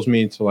it fuels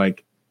me to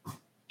like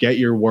get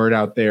your word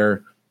out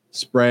there,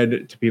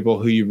 spread to people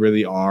who you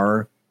really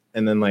are.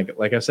 And then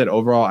like I said,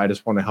 overall, I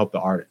just want to help the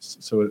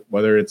artists. So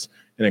whether it's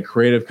in a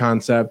creative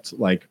concept,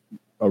 like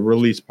a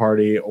release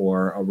party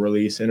or a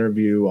release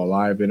interview, a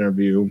live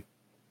interview,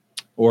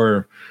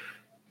 or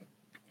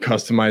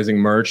customizing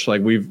merch,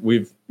 like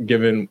we've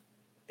given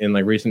in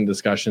like recent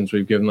discussions,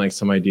 we've given like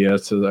some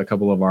ideas to a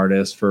couple of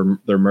artists for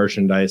their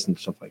merchandise and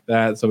stuff like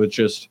that. So it's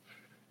just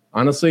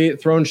honestly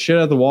throwing shit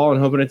at the wall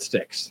and hoping it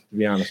sticks, to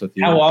be honest with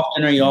you. How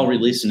often are y'all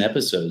releasing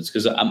episodes?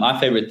 Because my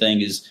favorite thing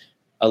is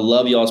I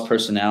love y'all's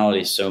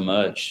personality so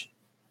much.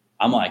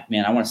 I'm like,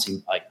 man, I want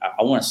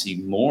to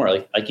see more.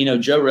 Like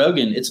Joe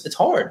Rogan. It's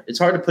hard. It's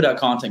hard to put out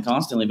content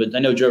constantly, but I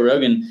know Joe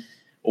Rogan.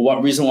 Well,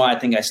 one reason why I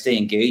think I stay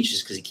engaged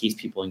is because he keeps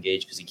people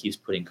engaged because he keeps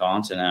putting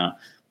content out.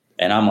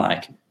 And I'm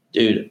like,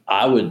 dude,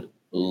 I would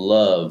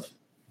love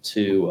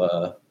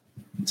to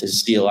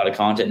see a lot of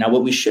content. Now,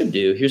 what we should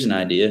do, here's an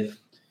idea.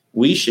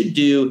 We should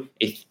do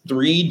a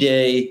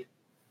 3-day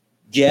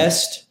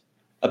guest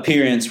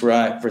appearance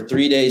for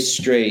 3 days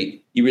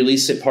straight. You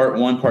release it part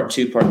 1, part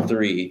 2, part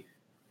 3,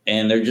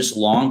 and they're just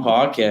long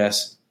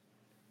podcasts.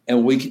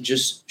 And we could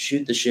just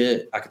shoot the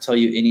shit. I could tell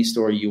you any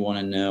story you want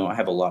to know. I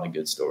have a lot of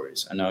good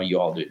stories. I know you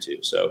all do too.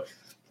 So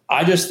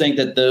I just think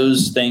that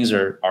those things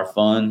are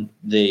fun.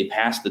 They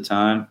pass the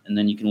time, and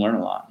then you can learn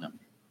a lot in them.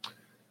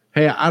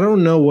 Hey, I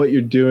don't know what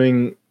you're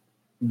doing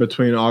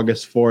between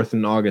August 4th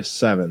and August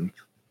 7th,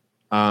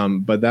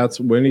 but that's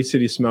Windy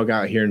City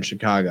Smokeout here in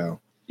Chicago.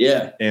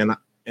 Yeah.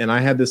 And I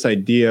had this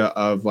idea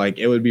of like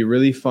it would be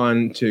really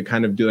fun to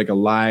kind of do like a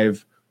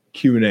live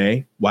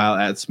Q&A while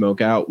at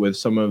Smokeout with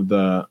some of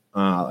the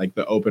like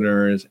the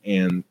openers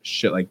and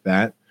shit like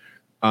that.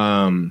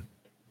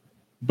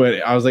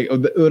 But I was like,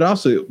 it would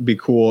also be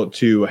cool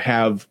to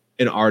have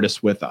an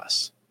artist with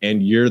us,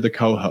 and you're the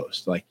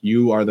co-host. Like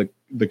you are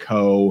the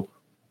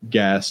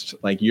co-guest.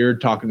 Like you're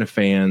talking to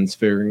fans,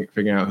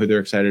 figuring out who they're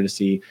excited to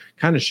see,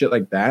 kind of shit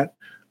like that.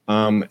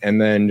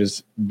 And then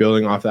just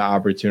building off that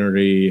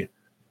opportunity,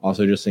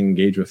 also just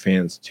engage with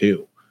fans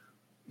too.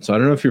 So I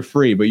don't know if you're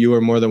free, but you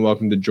are more than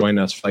welcome to join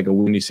us for like a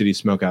Windy City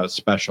Smokeout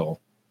special.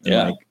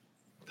 Yeah. Like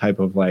type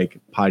of like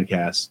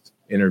podcast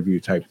interview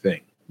type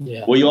thing.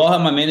 Yeah. Well, you all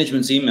have my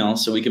management's email,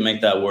 so we can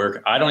make that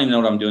work. I don't even know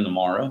what I'm doing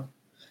tomorrow.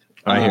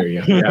 I hear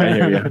you.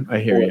 Yeah, I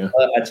hear you.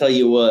 I tell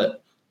you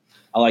what,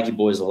 I like you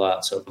boys a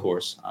lot, so of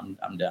course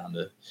I'm down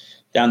to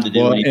do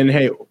Well, anything. and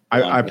hey,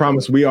 I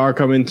promise we are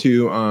coming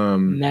to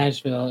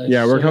Nashville.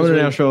 Yeah, we're coming to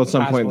we Nashville at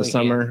some point this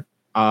possibly summer.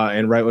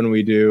 And right when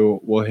we do,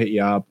 we'll hit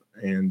you up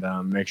and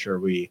make sure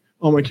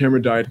my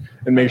camera died.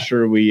 And make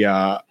sure we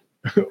I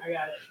got it.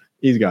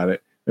 he's got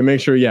it. And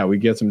make sure, we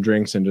get some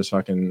drinks and just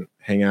fucking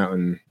hang out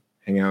and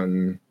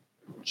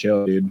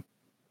chill, dude.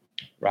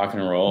 Rock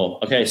and roll.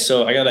 Okay,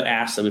 so I gotta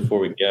ask that before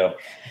we go.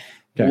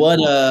 Okay.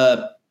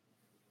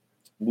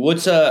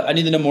 What's I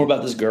need to know more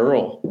about this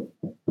girl.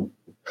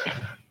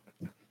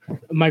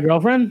 My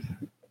girlfriend?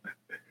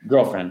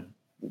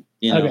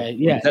 You know, Okay,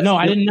 yeah. No,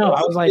 I didn't know.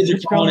 I was like,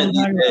 which girl are you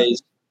talking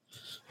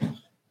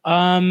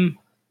about?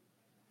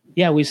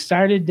 Yeah, we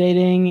started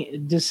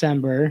dating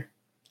December.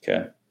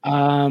 Okay.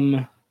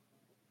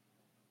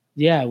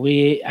 Yeah,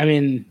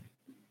 it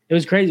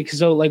was crazy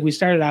because we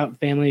started out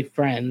family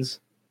friends,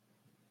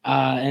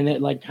 and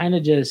it like kind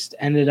of just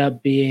ended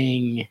up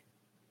being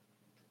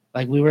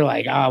like we were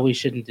like, oh, we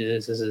shouldn't do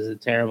this. This is a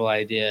terrible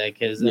idea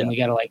because then we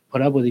got to like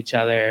put up with each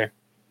other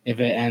if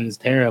it ends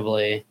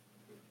terribly,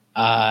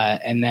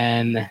 and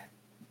then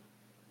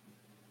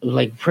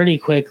like pretty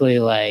quickly,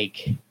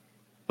 like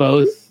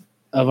both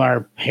of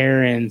our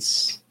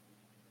parents.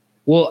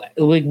 Well,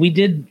 like we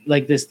did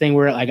like this thing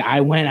where like I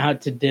went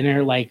out to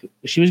dinner, like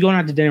she was going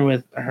out to dinner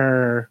with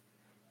her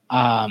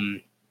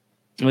mom,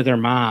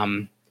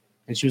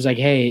 and she was like,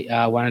 hey,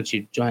 why don't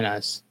you join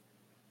us?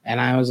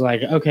 And I was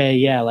like, okay,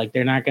 yeah, like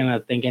they're not gonna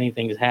think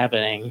anything's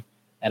happening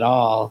at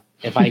all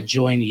if I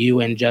join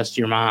you and just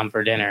your mom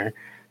for dinner.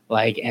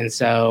 Like, and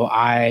so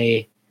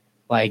I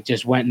like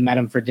just went and met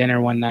him for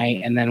dinner one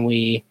night, and then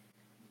we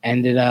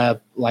ended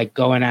up like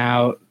going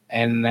out.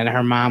 And then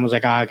her mom was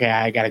like, oh, okay,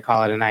 I got to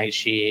call it a night.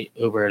 She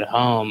Ubered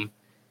home.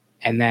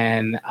 And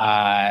then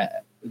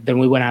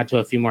we went out to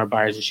a few more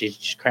bars and she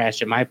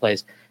crashed at my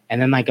place.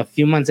 And then like a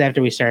few months after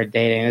we started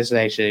dating, this is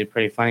actually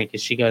pretty funny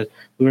because she goes,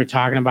 we were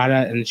talking about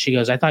it. And she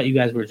goes, I thought you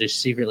guys were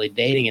just secretly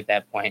dating at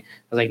that point. I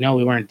was like, no,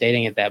 we weren't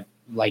dating at that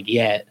like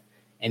yet.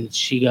 And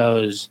she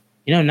goes,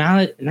 now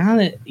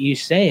that you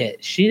say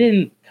it, she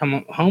didn't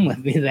come home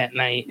with me that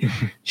night.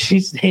 She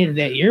stayed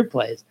at your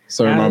place.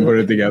 So her mom put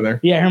it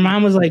together? Yeah, her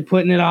mom was like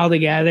putting it all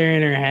together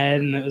in her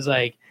head. And it was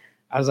like,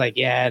 I was like,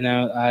 yeah,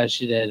 no,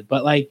 she did.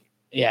 But like,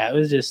 yeah, it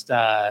was just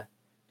kind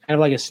of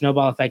like a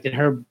snowball effect. And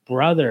her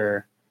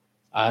brother,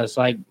 it's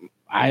like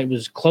I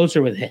was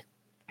closer with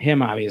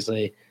him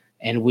obviously.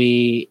 And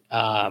we,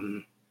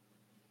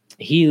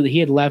 he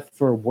had left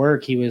for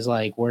work. He was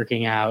like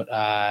working out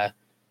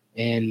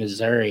in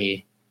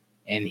Missouri.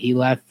 And he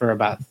left for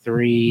about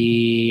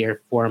 3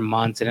 or 4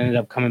 months and ended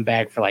up coming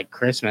back for like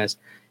Christmas.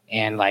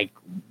 And like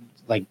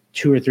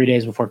 2 or 3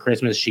 days before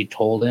Christmas, she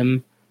told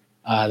him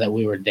that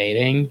we were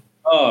dating.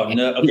 Oh,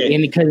 no. Okay.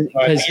 And because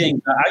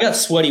I got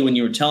sweaty when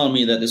you were telling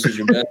me that this was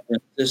your best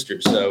friend's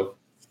sister. So,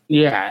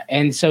 yeah.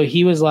 And so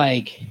he was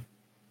like,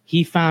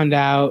 he found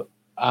out,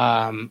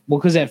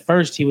 because at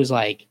first he was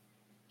like,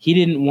 he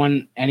didn't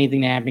want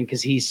anything to happen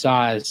because he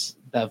saw us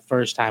the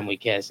first time we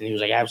kissed. And he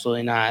was like,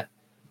 absolutely not.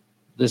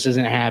 This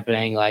isn't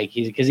happening. Like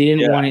because he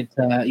didn't want it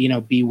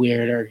to, be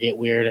weird or get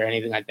weird or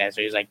anything like that.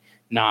 So he's like,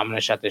 no, I'm going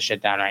to shut this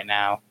shit down right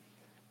now.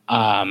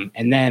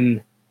 And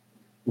then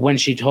when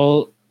she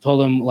told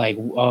him like,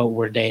 oh,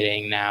 we're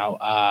dating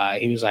now,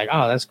 he was like,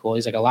 oh, that's cool.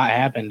 He's like, a lot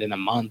happened in a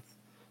month,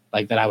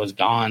 like that I was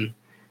gone.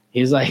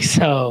 He's like,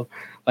 so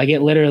like it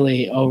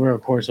literally over a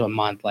course of a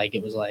month, like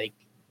it was like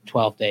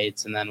 12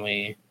 dates. And then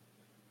we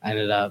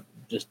ended up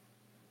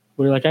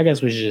we were like, I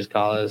guess we should just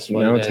call this.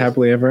 Now it's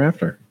happily ever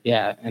after.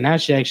 Yeah, and now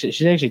she's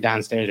actually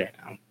downstairs right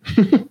now.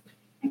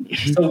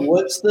 So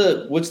what's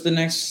the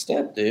next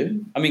step,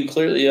 dude? I mean,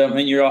 clearly,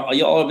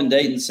 y'all have been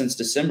dating since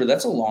December.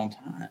 That's a long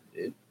time,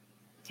 dude.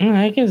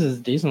 I guess it's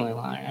decently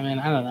long. I mean,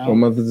 I don't know. What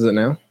month is it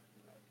now?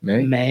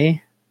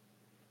 May.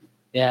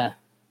 Yeah.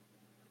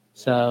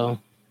 So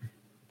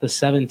the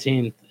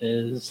 17th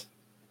is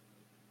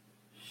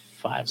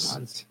 5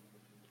 months.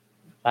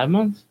 5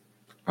 months?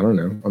 I don't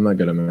know. I'm not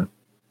good at math.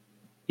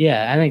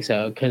 Yeah, I think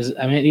so. Because,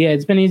 I mean, yeah,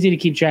 it's been easy to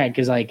keep track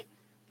because, like,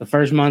 the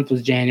first month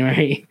was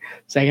January,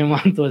 second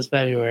month was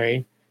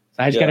February.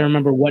 So I just got to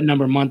remember what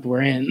number month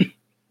we're in.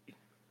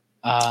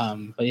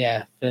 But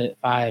yeah,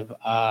 5.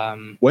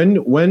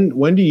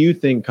 When do you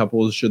think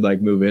couples should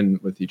like move in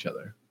with each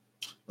other?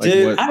 Like,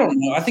 dude, I don't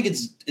know. I think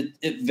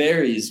it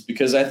varies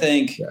because I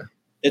think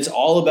it's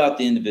all about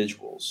the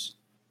individuals.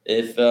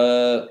 If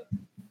I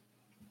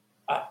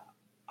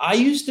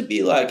used to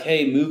be like,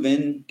 hey, move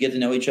in, get to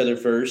know each other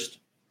first.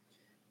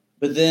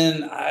 But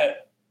then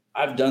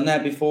I've done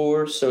that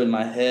before. So in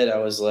my head, I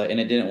was like, and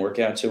it didn't work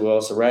out too well.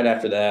 So right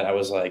after that, I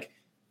was like,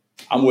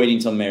 I'm waiting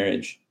till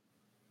marriage.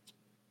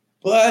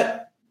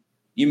 But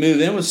you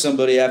move in with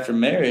somebody after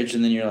marriage,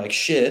 and then you're like,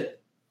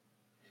 shit.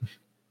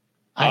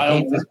 I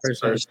hate this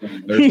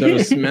person. They're so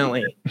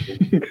smelly.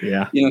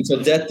 Yeah.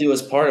 Until death do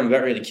us part, I'm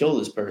about ready to kill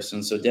this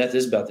person. So death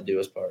is about to do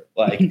us part.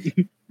 Like,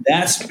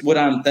 that's what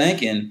I'm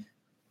thinking.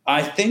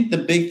 I think the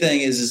big thing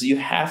is you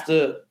have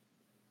to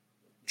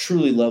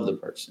truly love the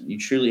person. You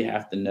truly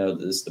have to know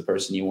that this is the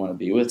person you want to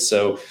be with.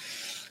 So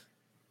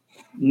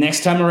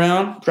Next time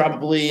around,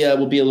 probably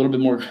we'll be a little bit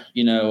more,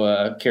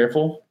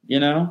 careful. You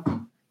live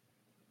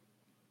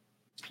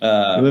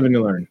and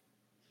you learn.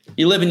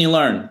 You live and you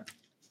learn.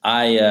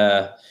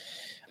 I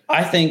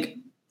think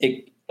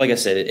it. Like I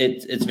said,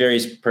 it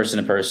varies person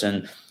to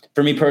person.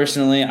 For me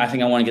personally, I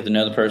think I want to get to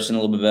know the person a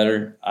little bit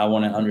better. I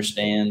want to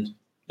understand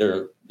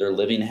their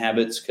living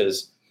habits,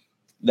 because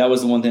that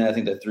was the one thing I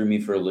think that threw me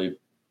for a loop.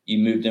 You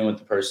moved in with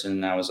the person,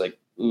 and I was like,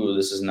 "Ooh,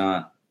 this is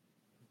not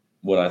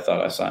what I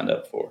thought I signed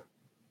up for."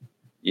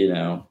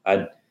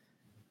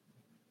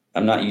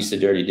 I'm not used to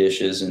dirty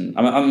dishes, and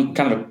I'm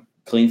kind of a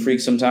clean freak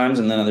sometimes,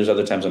 and then there's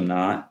other times I'm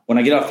not. When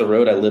I get off the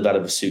road, I live out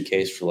of a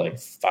suitcase for like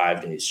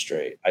 5 days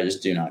straight. I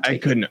just do not. I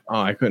couldn't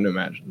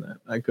imagine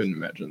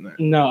that.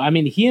 No, I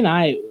mean, he and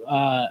I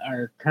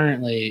are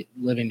currently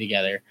living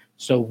together,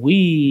 so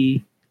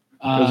we.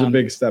 It was a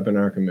big step in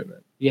our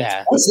commitment.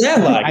 Yeah. What's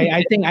that like?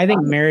 I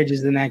think marriage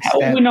is the next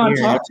step. How have we not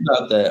talked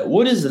about that?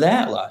 What is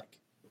that like?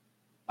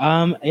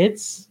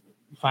 It's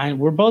fine.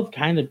 We're both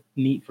kind of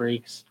neat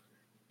freaks.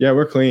 Yeah,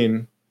 we're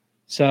clean.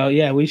 So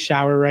yeah, we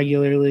shower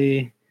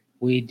regularly.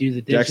 We do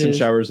the dishes. Jackson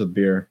showers with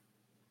beer.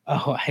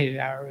 Oh, I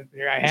shower with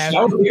beer. I have.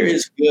 Shower beer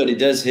is good. It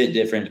does hit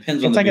different.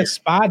 Depends on. It's the like beer. a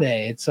spa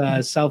day. It's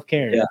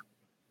self-care. Yeah.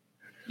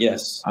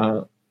 Yes.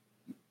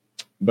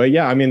 But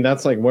yeah, I mean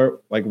that's we're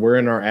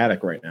in our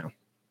attic right now.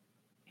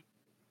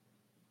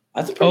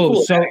 That's pretty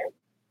cool. So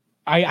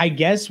I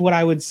guess what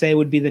I would say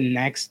would be the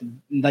next,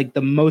 like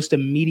the most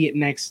immediate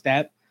next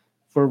step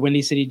for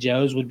Windy City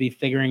Joe's would be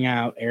figuring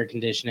out air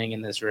conditioning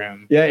in this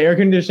room. Yeah, air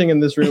conditioning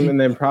in this room, and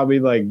then probably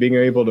like being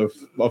able to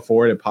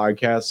afford a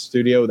podcast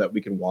studio that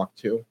we can walk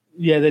to.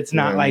 Yeah, that's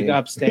not like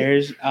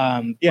upstairs.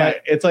 Yeah,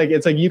 it's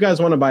like you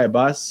guys want to buy a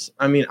bus.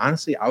 I mean,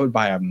 honestly, I would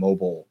buy a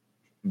mobile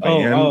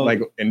van,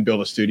 and build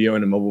a studio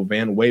in a mobile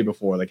van way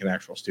before like an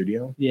actual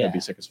studio. Yeah, that'd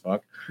be sick as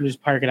fuck.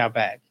 Just park it out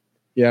back.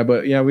 Yeah,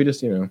 but yeah, we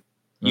just You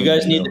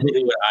guys need to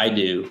do what I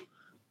do.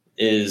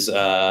 Is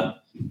I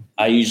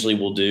usually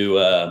will do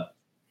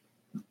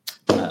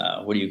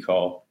what do you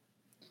call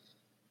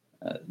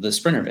the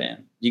Sprinter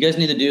van? You guys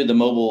need to do the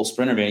mobile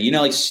Sprinter van.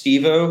 Like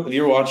Steve-O. Have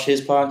you ever watched his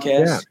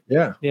podcast?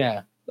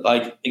 Yeah.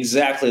 Like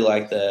exactly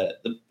like that.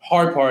 The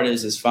hard part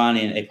is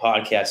finding a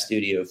podcast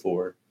studio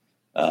for,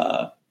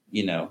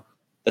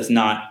 that's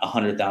not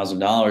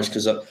 $100,000,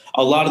 because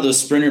a lot of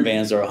those Sprinter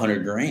vans are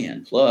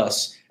 $100,000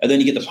 plus, and then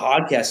you get the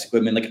podcast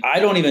equipment. Like I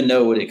don't even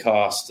know what it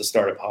costs to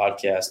start a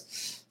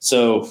podcast.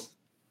 So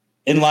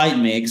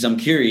enlighten me, because I'm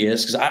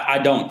curious, because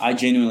I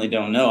genuinely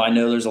don't know. I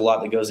know there's a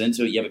lot that goes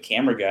into it. You have a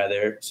camera guy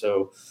there,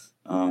 so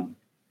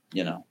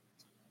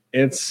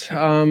it's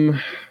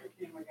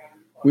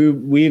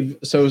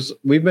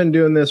we've been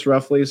doing this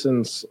roughly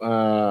since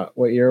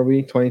what year are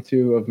we?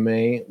 22 of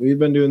May. We've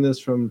been doing this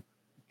from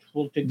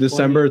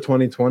December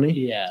 2020.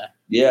 Yeah.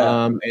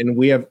 And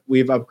we've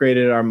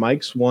upgraded our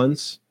mics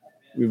once.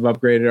 We've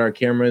upgraded our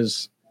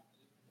cameras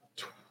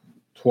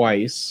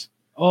twice.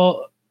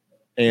 Oh.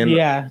 And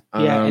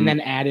and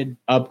then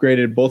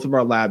upgraded both of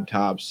our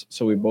laptops,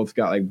 so we both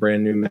got like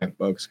brand new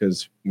MacBooks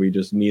because we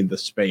just need the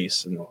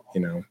space and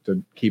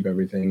to keep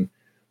everything.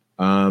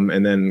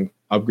 And then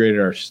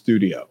upgraded our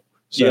studio.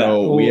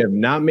 So we have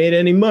not made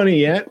any money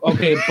yet.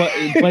 Okay, but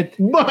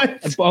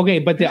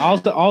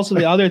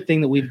the other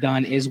thing that we've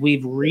done is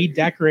we've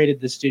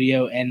redecorated the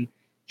studio and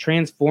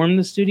transformed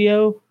the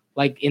studio,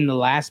 like in the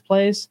last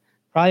place,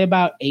 probably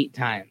about 8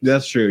 times.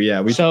 That's true.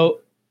 Yeah,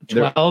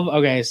 12.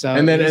 Okay, so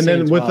and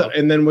then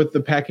with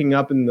the packing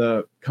up and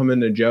the coming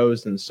to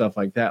Joe's and stuff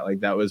like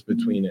that was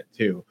between it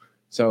too.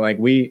 So like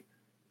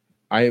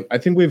I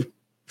think we've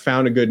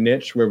found a good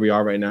niche where we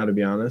are right now, to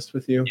be honest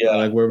with you. Yeah.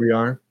 Like where we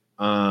are.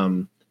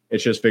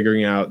 It's just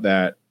figuring out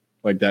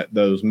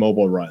those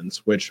mobile runs,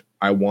 which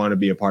I want to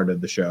be a part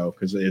of the show,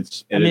 because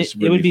it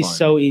would be fun.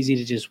 So easy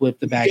to just whip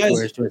the back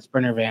doors to a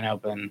Sprinter van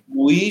open.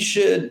 We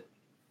should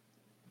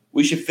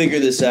figure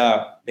this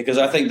out, because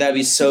I think that'd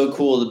be so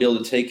cool to be able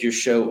to take your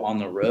show on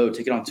the road,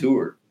 take it on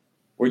tour,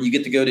 where you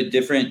get to go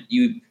to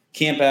you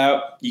camp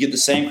out, you get the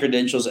same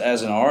credentials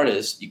as an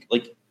artist.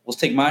 Let's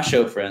take my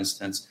show, for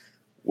instance.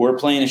 We're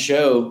playing a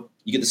show,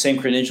 you get the same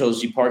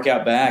credentials, you park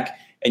out back,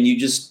 and you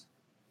just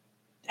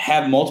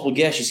have multiple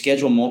guests. You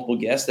schedule multiple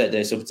guests that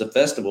day. So if it's a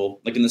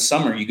festival, like in the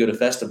summer, you go to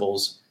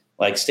festivals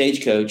like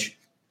Stagecoach,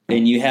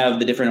 and you have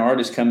the different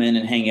artists come in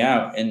and hang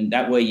out. And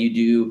that way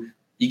you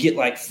get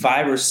like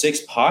 5 or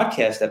 6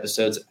 podcast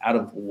episodes out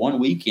of one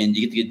weekend.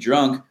 You get to get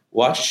drunk,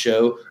 watch a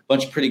show, a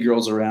bunch of pretty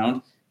girls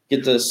around,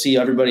 get to see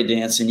everybody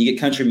dancing. You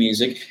get country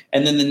music.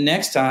 And then the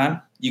next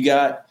time you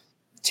got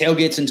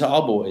Tailgates and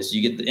Tall Boys.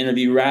 You get to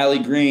interview Riley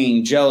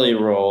Green, Jelly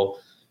Roll,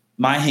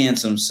 My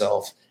Handsome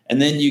Self. And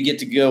then you get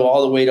to go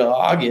all the way to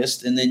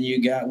August, and then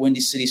you got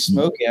Windy City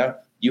Smokeout.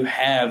 You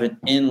have an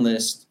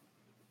endless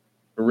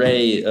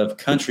array of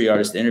country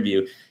artists to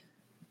interview.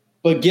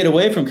 But get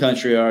away from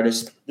country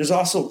artists, there's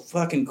also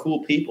fucking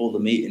cool people to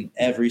meet in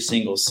every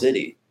single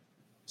city.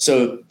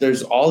 So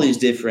there's all these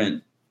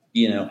different,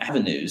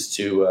 avenues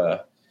to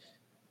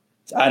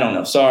I don't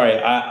know. Sorry.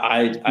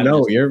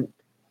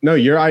 No,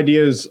 your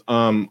ideas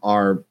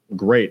are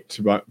great.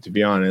 To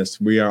be honest,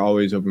 we are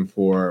always open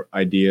for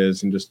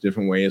ideas and just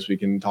different ways we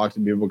can talk to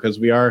people because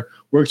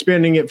we're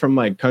expanding it from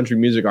like country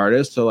music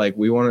artists to like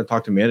we want to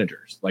talk to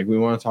managers, like we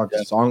want to talk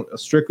to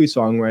strictly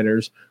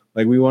songwriters,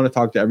 like we want to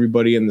talk to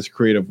everybody in this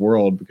creative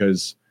world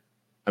because,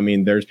 I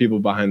mean, there's people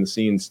behind the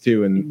scenes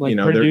too, and like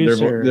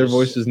their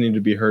voices need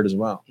to be heard as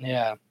well.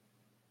 Yeah.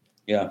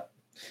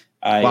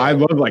 I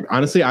love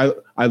honestly, I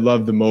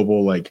love the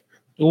mobile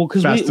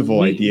because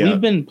festival idea. We've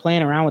been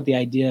playing around with the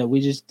idea.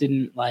 We just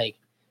didn't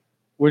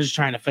we're just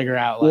trying to figure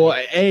out.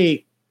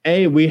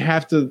 We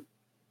have to.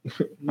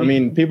 I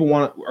mean, people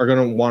are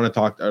going to want to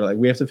talk. Or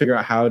we have to figure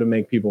out how to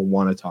make people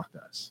want to talk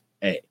to us.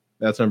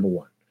 That's number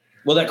one.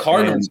 Well, that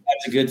Cardinals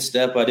that's a good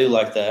step. I do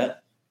like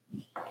that.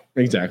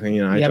 Exactly.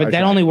 But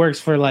that only works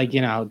for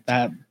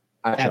that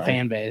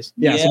fan base.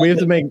 Yeah. So we have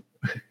to make.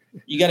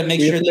 You got to make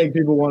sure that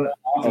people want to.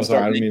 Oh,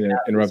 sorry, I didn't mean to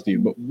interrupt you,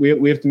 but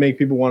we have to make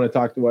people want to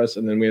talk to us,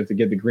 and then we have to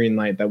get the green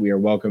light that we are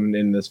welcomed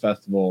in this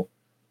festival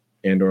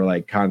and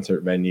or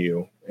concert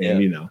venue,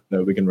 and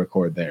that we can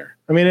record there.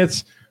 I mean,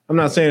 I'm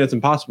not saying it's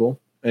impossible.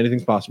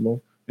 Anything's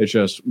possible. It's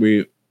just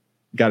we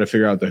got to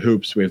figure out the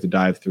hoops we have to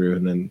dive through,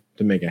 and then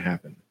to make it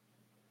happen.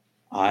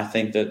 I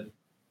think that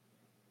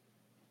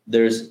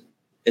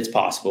it's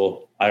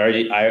possible.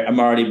 I'm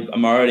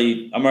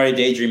already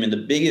daydreaming.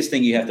 The biggest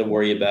thing you have to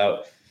worry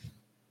about.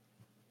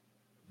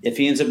 If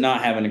he ends up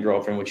not having a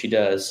girlfriend, which he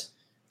does,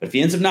 but if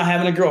he ends up not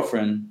having a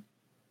girlfriend,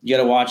 you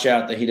got to watch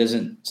out that he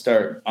doesn't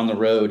start on the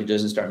road. He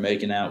doesn't start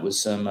making out with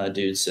some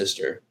dude's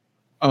sister.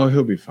 Oh,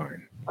 he'll be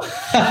fine.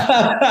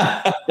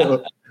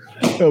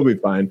 he'll be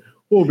fine.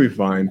 We'll be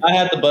fine. I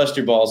have to bust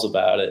your balls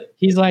about it.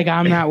 He's like,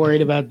 I'm not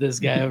worried about this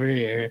guy over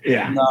here.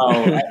 Yeah.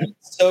 No,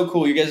 it's so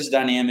cool. Your guys'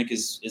 dynamic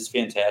is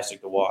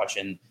fantastic to watch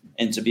and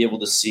to be able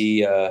to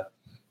see the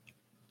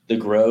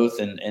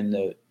growth and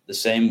the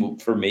same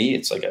for me.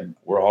 It's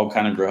we're all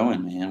kind of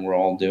growing, man. We're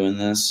all doing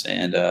this,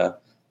 and I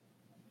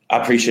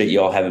appreciate you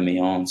all having me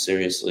on.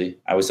 Seriously,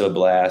 I was a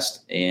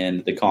blast,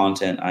 and the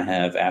content I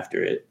have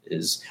after it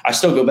is. I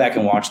still go back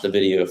and watch the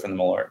video from the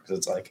Malort because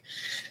it's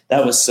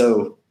that was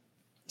so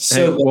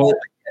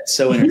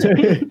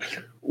entertaining.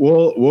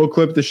 We'll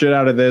clip the shit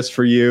out of this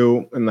for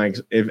you, and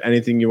if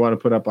anything you want to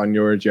put up on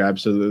yours, you're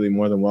absolutely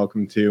more than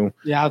welcome to.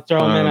 Yeah, I'll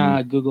throw them in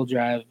a Google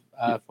Drive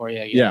for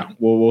you. Again. Yeah,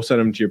 we'll send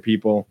them to your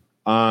people.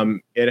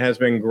 It has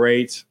been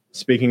great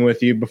speaking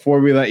with you. Before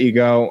we let you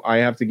go, I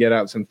have to get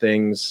out some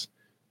things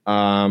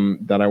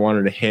that I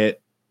wanted to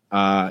hit.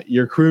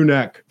 Your crew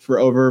neck for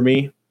Over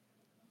Me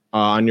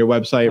on your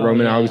website,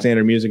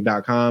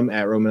 RomanAlexandermusic.com,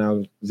 at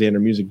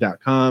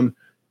RomanAlexandermusic.com.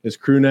 His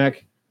crew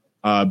neck,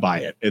 buy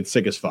it. It's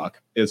sick as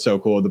fuck. It's so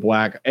cool. The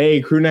black.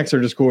 Crew necks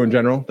are just cool in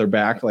general. They're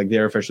back.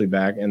 They're officially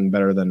back and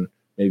better than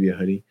maybe a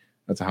hoodie.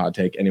 That's a hot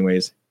take.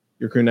 Anyways,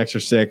 your crew necks are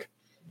sick.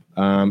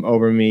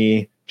 Over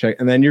Me. Check,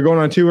 and then you're going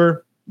on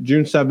tour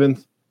June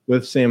 7th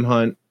with Sam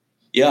Hunt.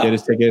 Yeah. Get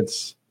his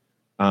tickets.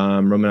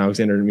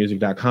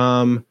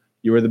 RomanAlexandermusic.com.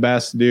 You were the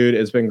best, dude.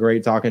 It's been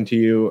great talking to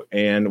you.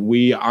 And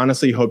we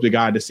honestly hope to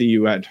God to see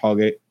you at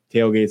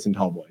Tailgates and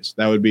Tallboys.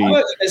 That would be. How about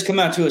you guys come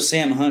out to a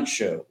Sam Hunt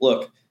show?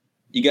 Look,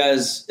 you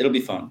guys, it'll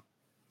be fun.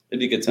 It'd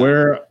be a good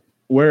time.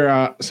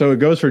 So it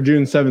goes for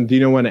June 7th. Do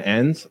you know when it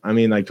ends? I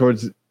mean,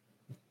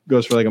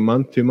 goes for a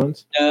month, 2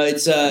 months? No,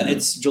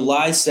 it's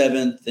July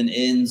 7th and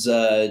ends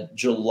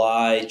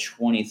July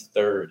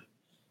 23rd.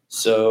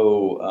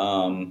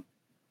 So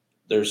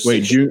there's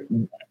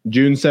June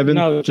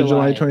 7th to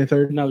July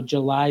 23rd? No,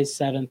 July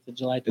 7th to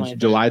July 23rd. It's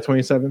July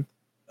 27th?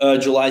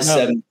 July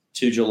 7th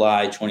to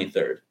July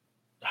 23rd.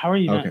 How are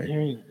you not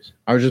hearing this?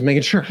 I was just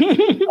making sure.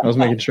 It's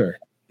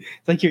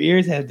like your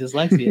ears have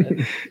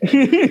dyslexia.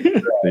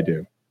 They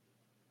do.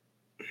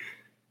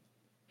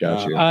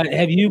 Gotcha.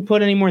 Have you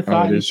put any more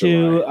thought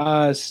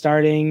into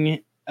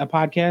starting a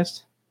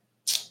podcast?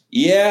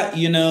 Yeah,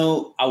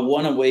 I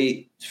want to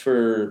wait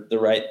for the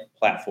right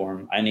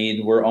platform.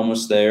 We're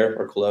almost there.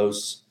 We're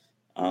close.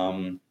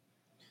 My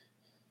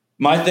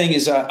thing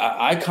is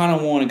I kind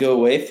of want to go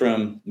away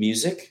from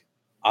music.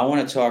 I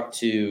want to talk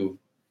to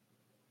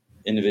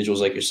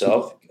individuals like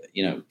yourself,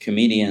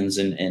 comedians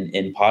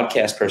and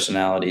podcast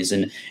personalities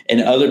and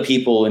other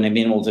people, and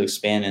being able to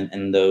expand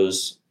in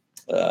those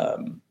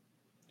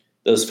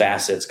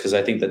facets. Because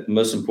I think that the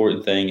most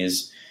important thing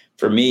is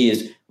for me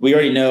is we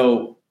already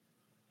know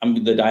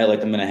the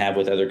dialect I'm going to have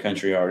with other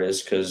country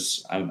artists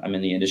because I'm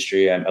in the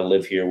industry. I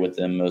live here with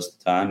them most of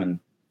the time and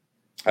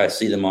I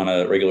see them on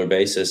a regular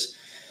basis.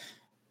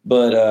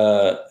 But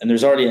and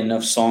there's already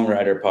enough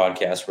songwriter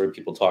podcasts where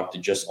people talk to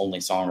just only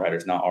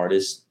songwriters, not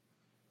artists.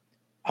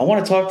 I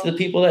want to talk to the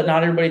people that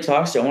not everybody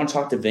talks to. I want to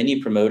talk to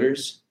venue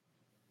promoters.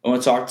 I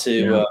want to talk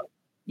to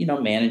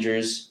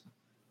managers.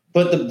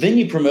 But the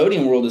venue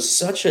promoting world is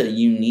such a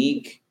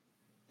unique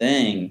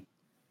thing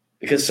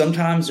because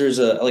sometimes there's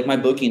my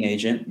booking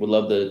agent would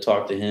love to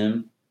talk to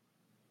him.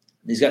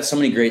 He's got so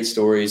many great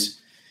stories,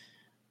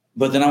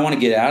 but then I want to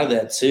get out of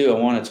that too. I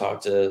want to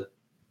talk to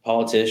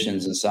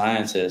politicians and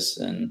scientists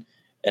and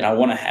I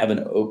want to have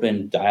an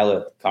open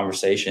dialect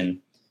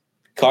conversation,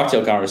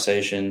 cocktail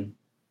conversation,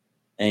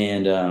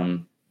 and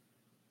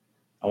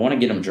I want to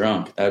get them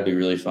drunk. That would be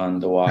really fun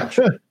to watch.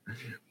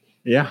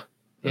 Yeah.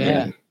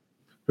 Yeah.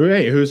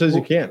 Who says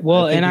you can't?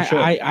 Well,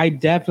 I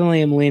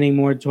definitely am leaning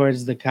more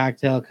towards the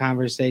cocktail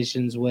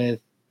conversations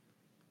with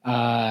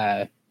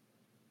Roman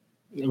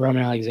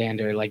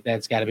Alexander. Like,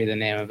 that's got to be the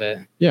name of it.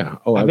 Yeah.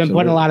 I've been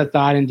putting a lot of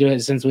thought into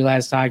it since we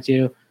last talked to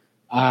you.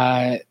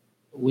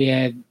 We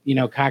had,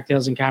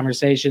 cocktails and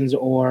conversations,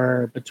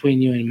 or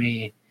Between You and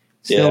Me.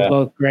 Still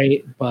both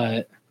great,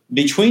 but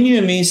Between You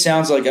and Me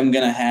sounds like I'm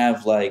going to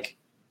have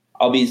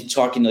I'll be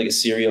talking to a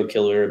serial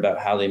killer about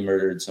how they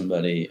murdered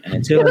somebody. And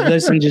it's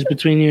listen, just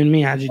Between You and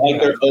Me. How'd you do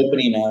they're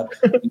opening up,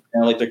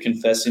 like they're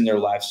confessing their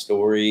life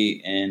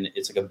story, and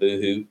it's like a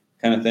boohoo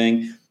kind of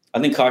thing. I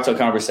think Cocktail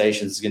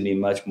Conversations is going to be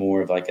much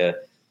more of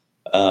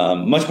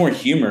much more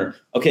humor.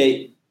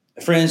 Okay.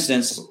 For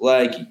instance,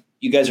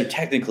 you guys are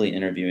technically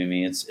interviewing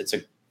me. It's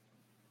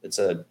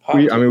a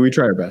we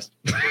try our best,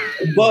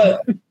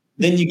 but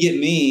then you get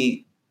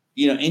me,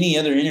 any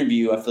other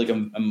interview, I feel like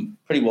I'm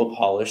pretty well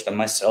polished. I'm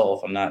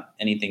myself. I'm not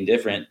anything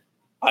different.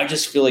 I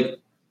just feel like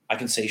I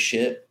can say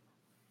shit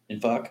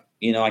and fuck.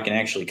 I can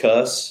actually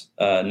cuss.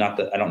 Not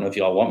that I don't know if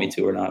y'all want me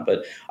to or not,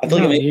 but I feel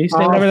like you say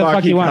whatever the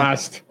fuck you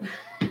want.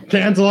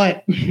 Cancel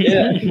it.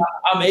 Yeah,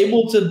 I'm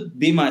able to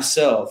be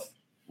myself,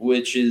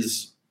 which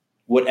is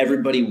what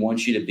everybody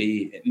wants you to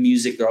be.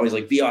 Music, they're always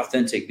like, be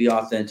authentic, be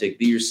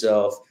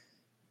yourself.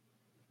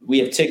 We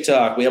have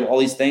TikTok. We have all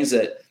these things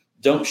that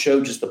don't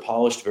show just the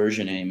polished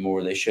version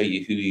anymore. They show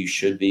you who you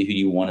should be, who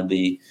you want to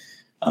be,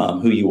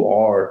 who you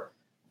are.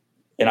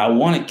 And I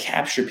want to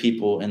capture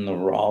people in the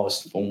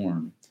rawest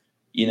form,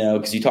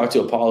 because you talk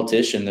to a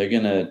politician, they're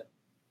going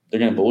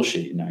to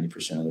bullshit you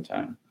 90% of the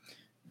time.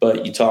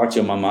 But you talk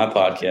to them on my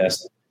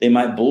podcast, they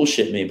might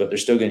bullshit me, but they're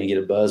still going to get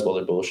a buzz while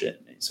they're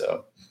bullshitting me.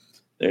 So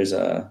there's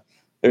that.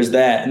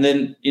 And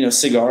then,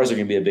 cigars are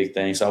going to be a big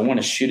thing. So I want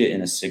to shoot it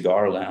in a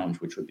cigar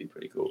lounge, which would be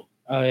pretty cool.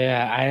 Oh,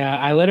 yeah.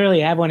 I literally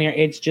have one here.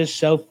 It's just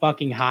so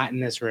fucking hot in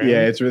this room.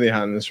 Yeah, it's really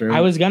hot in this room.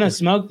 I was going to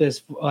smoke this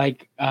for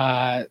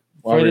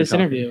this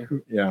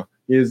interview. Yeah.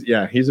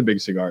 He's a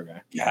big cigar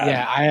guy.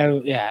 Yeah, I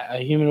have a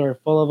humidor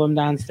full of them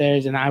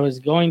downstairs, and I was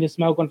going to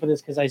smoke one for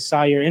this because I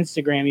saw your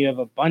Instagram. You have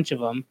a bunch of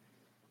them.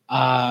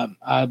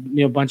 A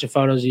bunch of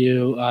photos of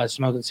you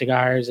smoking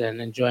cigars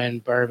and enjoying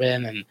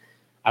bourbon, and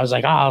I was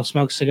like, I'll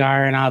smoke a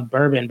cigar and I'll have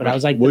bourbon. But I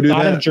was like, the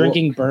thought of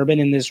drinking bourbon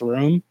in this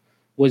room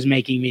was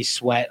making me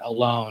sweat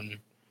alone.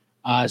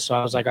 So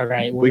I was like, all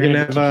right, we can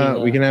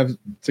have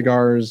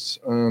cigars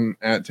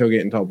at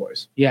Tailgate and Tall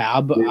Boys. Yeah,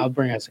 I'll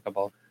bring us a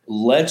couple.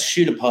 Let's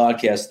shoot a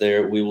podcast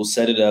there. We will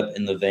set it up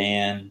in the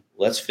van.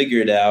 Let's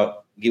figure it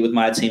out. Get with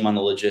my team on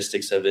the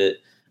logistics of it.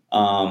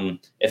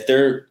 If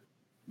they're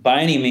by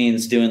any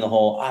means doing the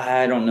whole,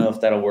 I don't know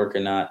if that'll work or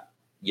not,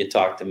 you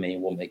talk to me.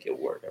 We'll make it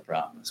work. I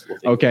promise.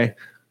 Okay.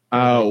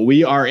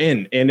 We are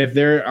in. And if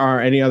there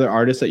are any other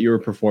artists that you were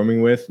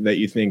performing with that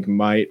you think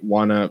might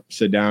want to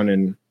sit down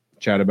and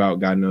chat about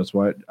God knows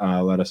what,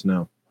 let us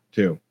know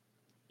too.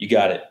 You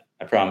got it.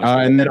 I promise.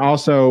 And then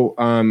also,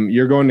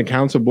 you're going to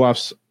Council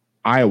Bluffs,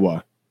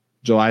 Iowa,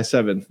 July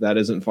 7th. That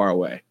isn't far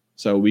away.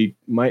 So we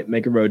might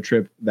make a road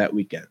trip that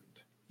weekend.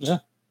 Yeah.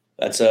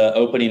 That's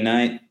opening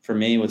night for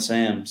me with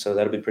Sam. So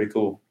that'll be pretty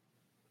cool.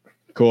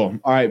 Cool.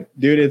 All right,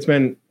 dude,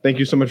 thank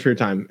you so much for your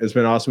time. It's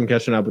been awesome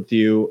catching up with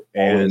you.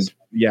 And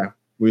yeah,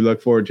 we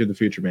look forward to the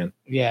future, man.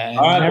 Yeah.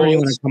 Whenever you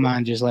want to come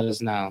on, just let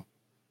us know.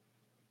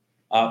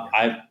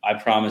 I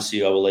promise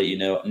you, I will let you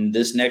know. And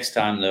this next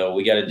time though,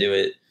 we got to do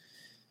it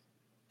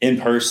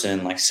in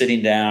person, like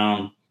sitting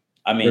down.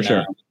 I mean,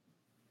 for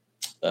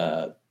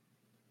sure.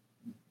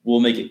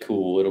 We'll make it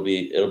cool. It'll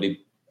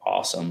be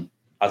awesome.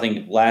 I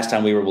think last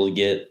time we were able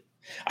to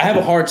I have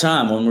a hard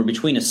time when we're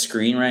between a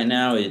screen right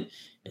now.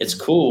 It's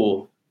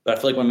cool, but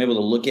I feel like when I'm able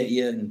to look at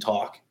you and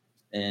talk,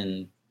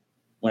 and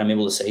when I'm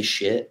able to say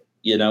shit,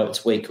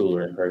 it's way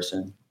cooler in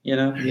person.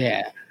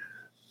 Yeah.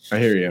 I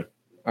hear you.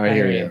 I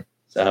hear you.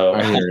 So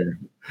I hear you.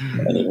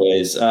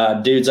 Anyways,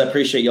 dudes, I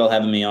appreciate y'all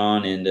having me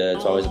on, and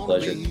it's always a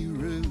pleasure.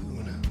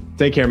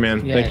 Take care,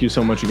 man. Yeah. Thank you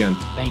so much again.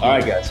 Thank you. All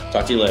right, guys.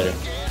 Talk to you later.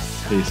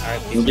 Peace. All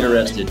right, peace. Don't get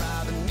arrested.